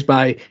recent series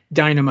by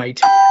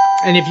Dynamite.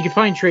 And if you can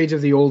find trades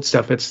of the old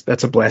stuff,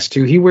 that's a blast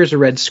too. He wears a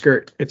red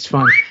skirt. It's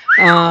fun.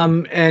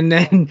 And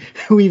then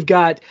we've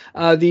got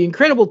The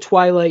Incredible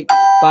Twilight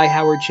by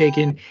Howard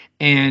Chaykin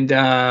and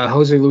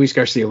Jose Luis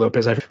Garcia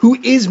Lopez, who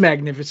is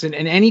magnificent.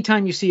 And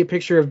anytime you see a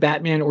picture of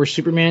Batman or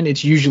Superman,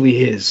 it's usually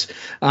his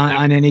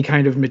on any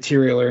kind of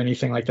material or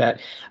anything like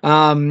that.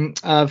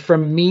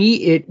 From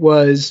me, it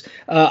was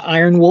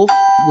Iron Wolf,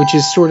 which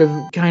is sort of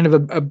kind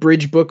of a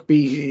bridge book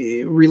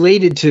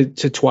related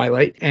to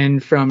Twilight.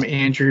 And from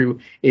Andrew,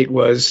 it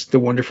was The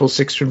Wonderful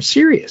Six from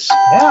Sirius.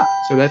 Yeah.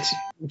 So that's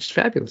just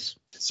fabulous.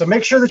 So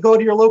make sure to go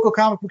to your local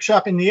comic book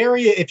shop in the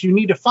area. If you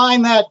need to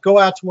find that, go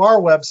out to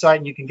our website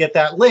and you can get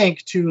that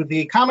link to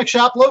the comic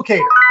shop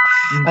locator.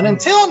 Mm-hmm. And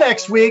until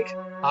next week,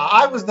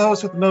 I was the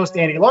host with the most,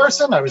 Andy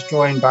Larson. I was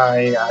joined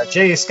by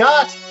Jay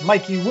Scott,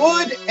 Mikey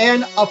Wood,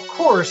 and of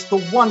course, the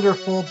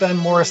wonderful Ben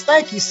Morris.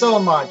 Thank you so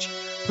much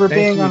for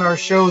being on our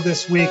show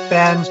this week,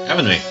 Ben.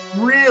 Having me.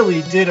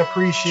 Really did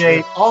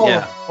appreciate all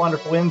of the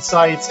wonderful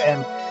insights,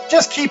 and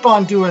just keep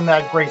on doing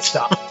that great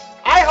stuff.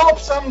 I hope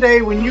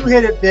someday when you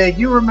hit it big,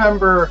 you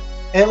remember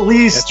at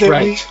least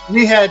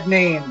we had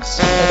names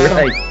at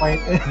some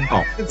point.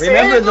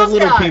 Remember the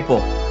little people.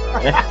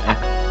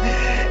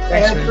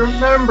 And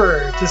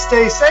remember to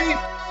stay safe,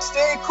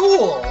 stay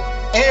cool.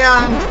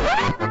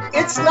 And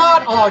it's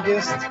not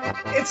August,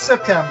 it's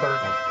September.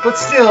 But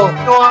still,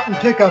 go out and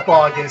pick up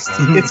August.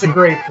 It's a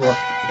great book.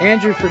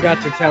 Andrew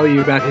forgot to tell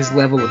you about his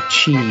level of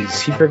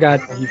cheese. He forgot.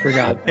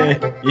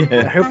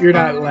 Yeah. I hope you're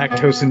not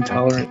lactose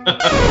intolerant.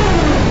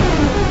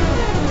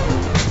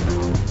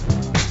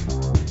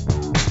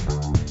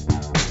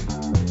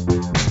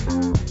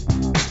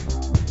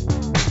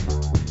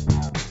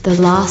 The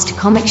Last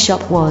Comic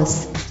Shop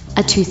was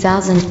a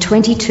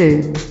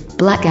 2022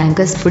 Black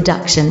Angus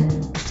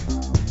production.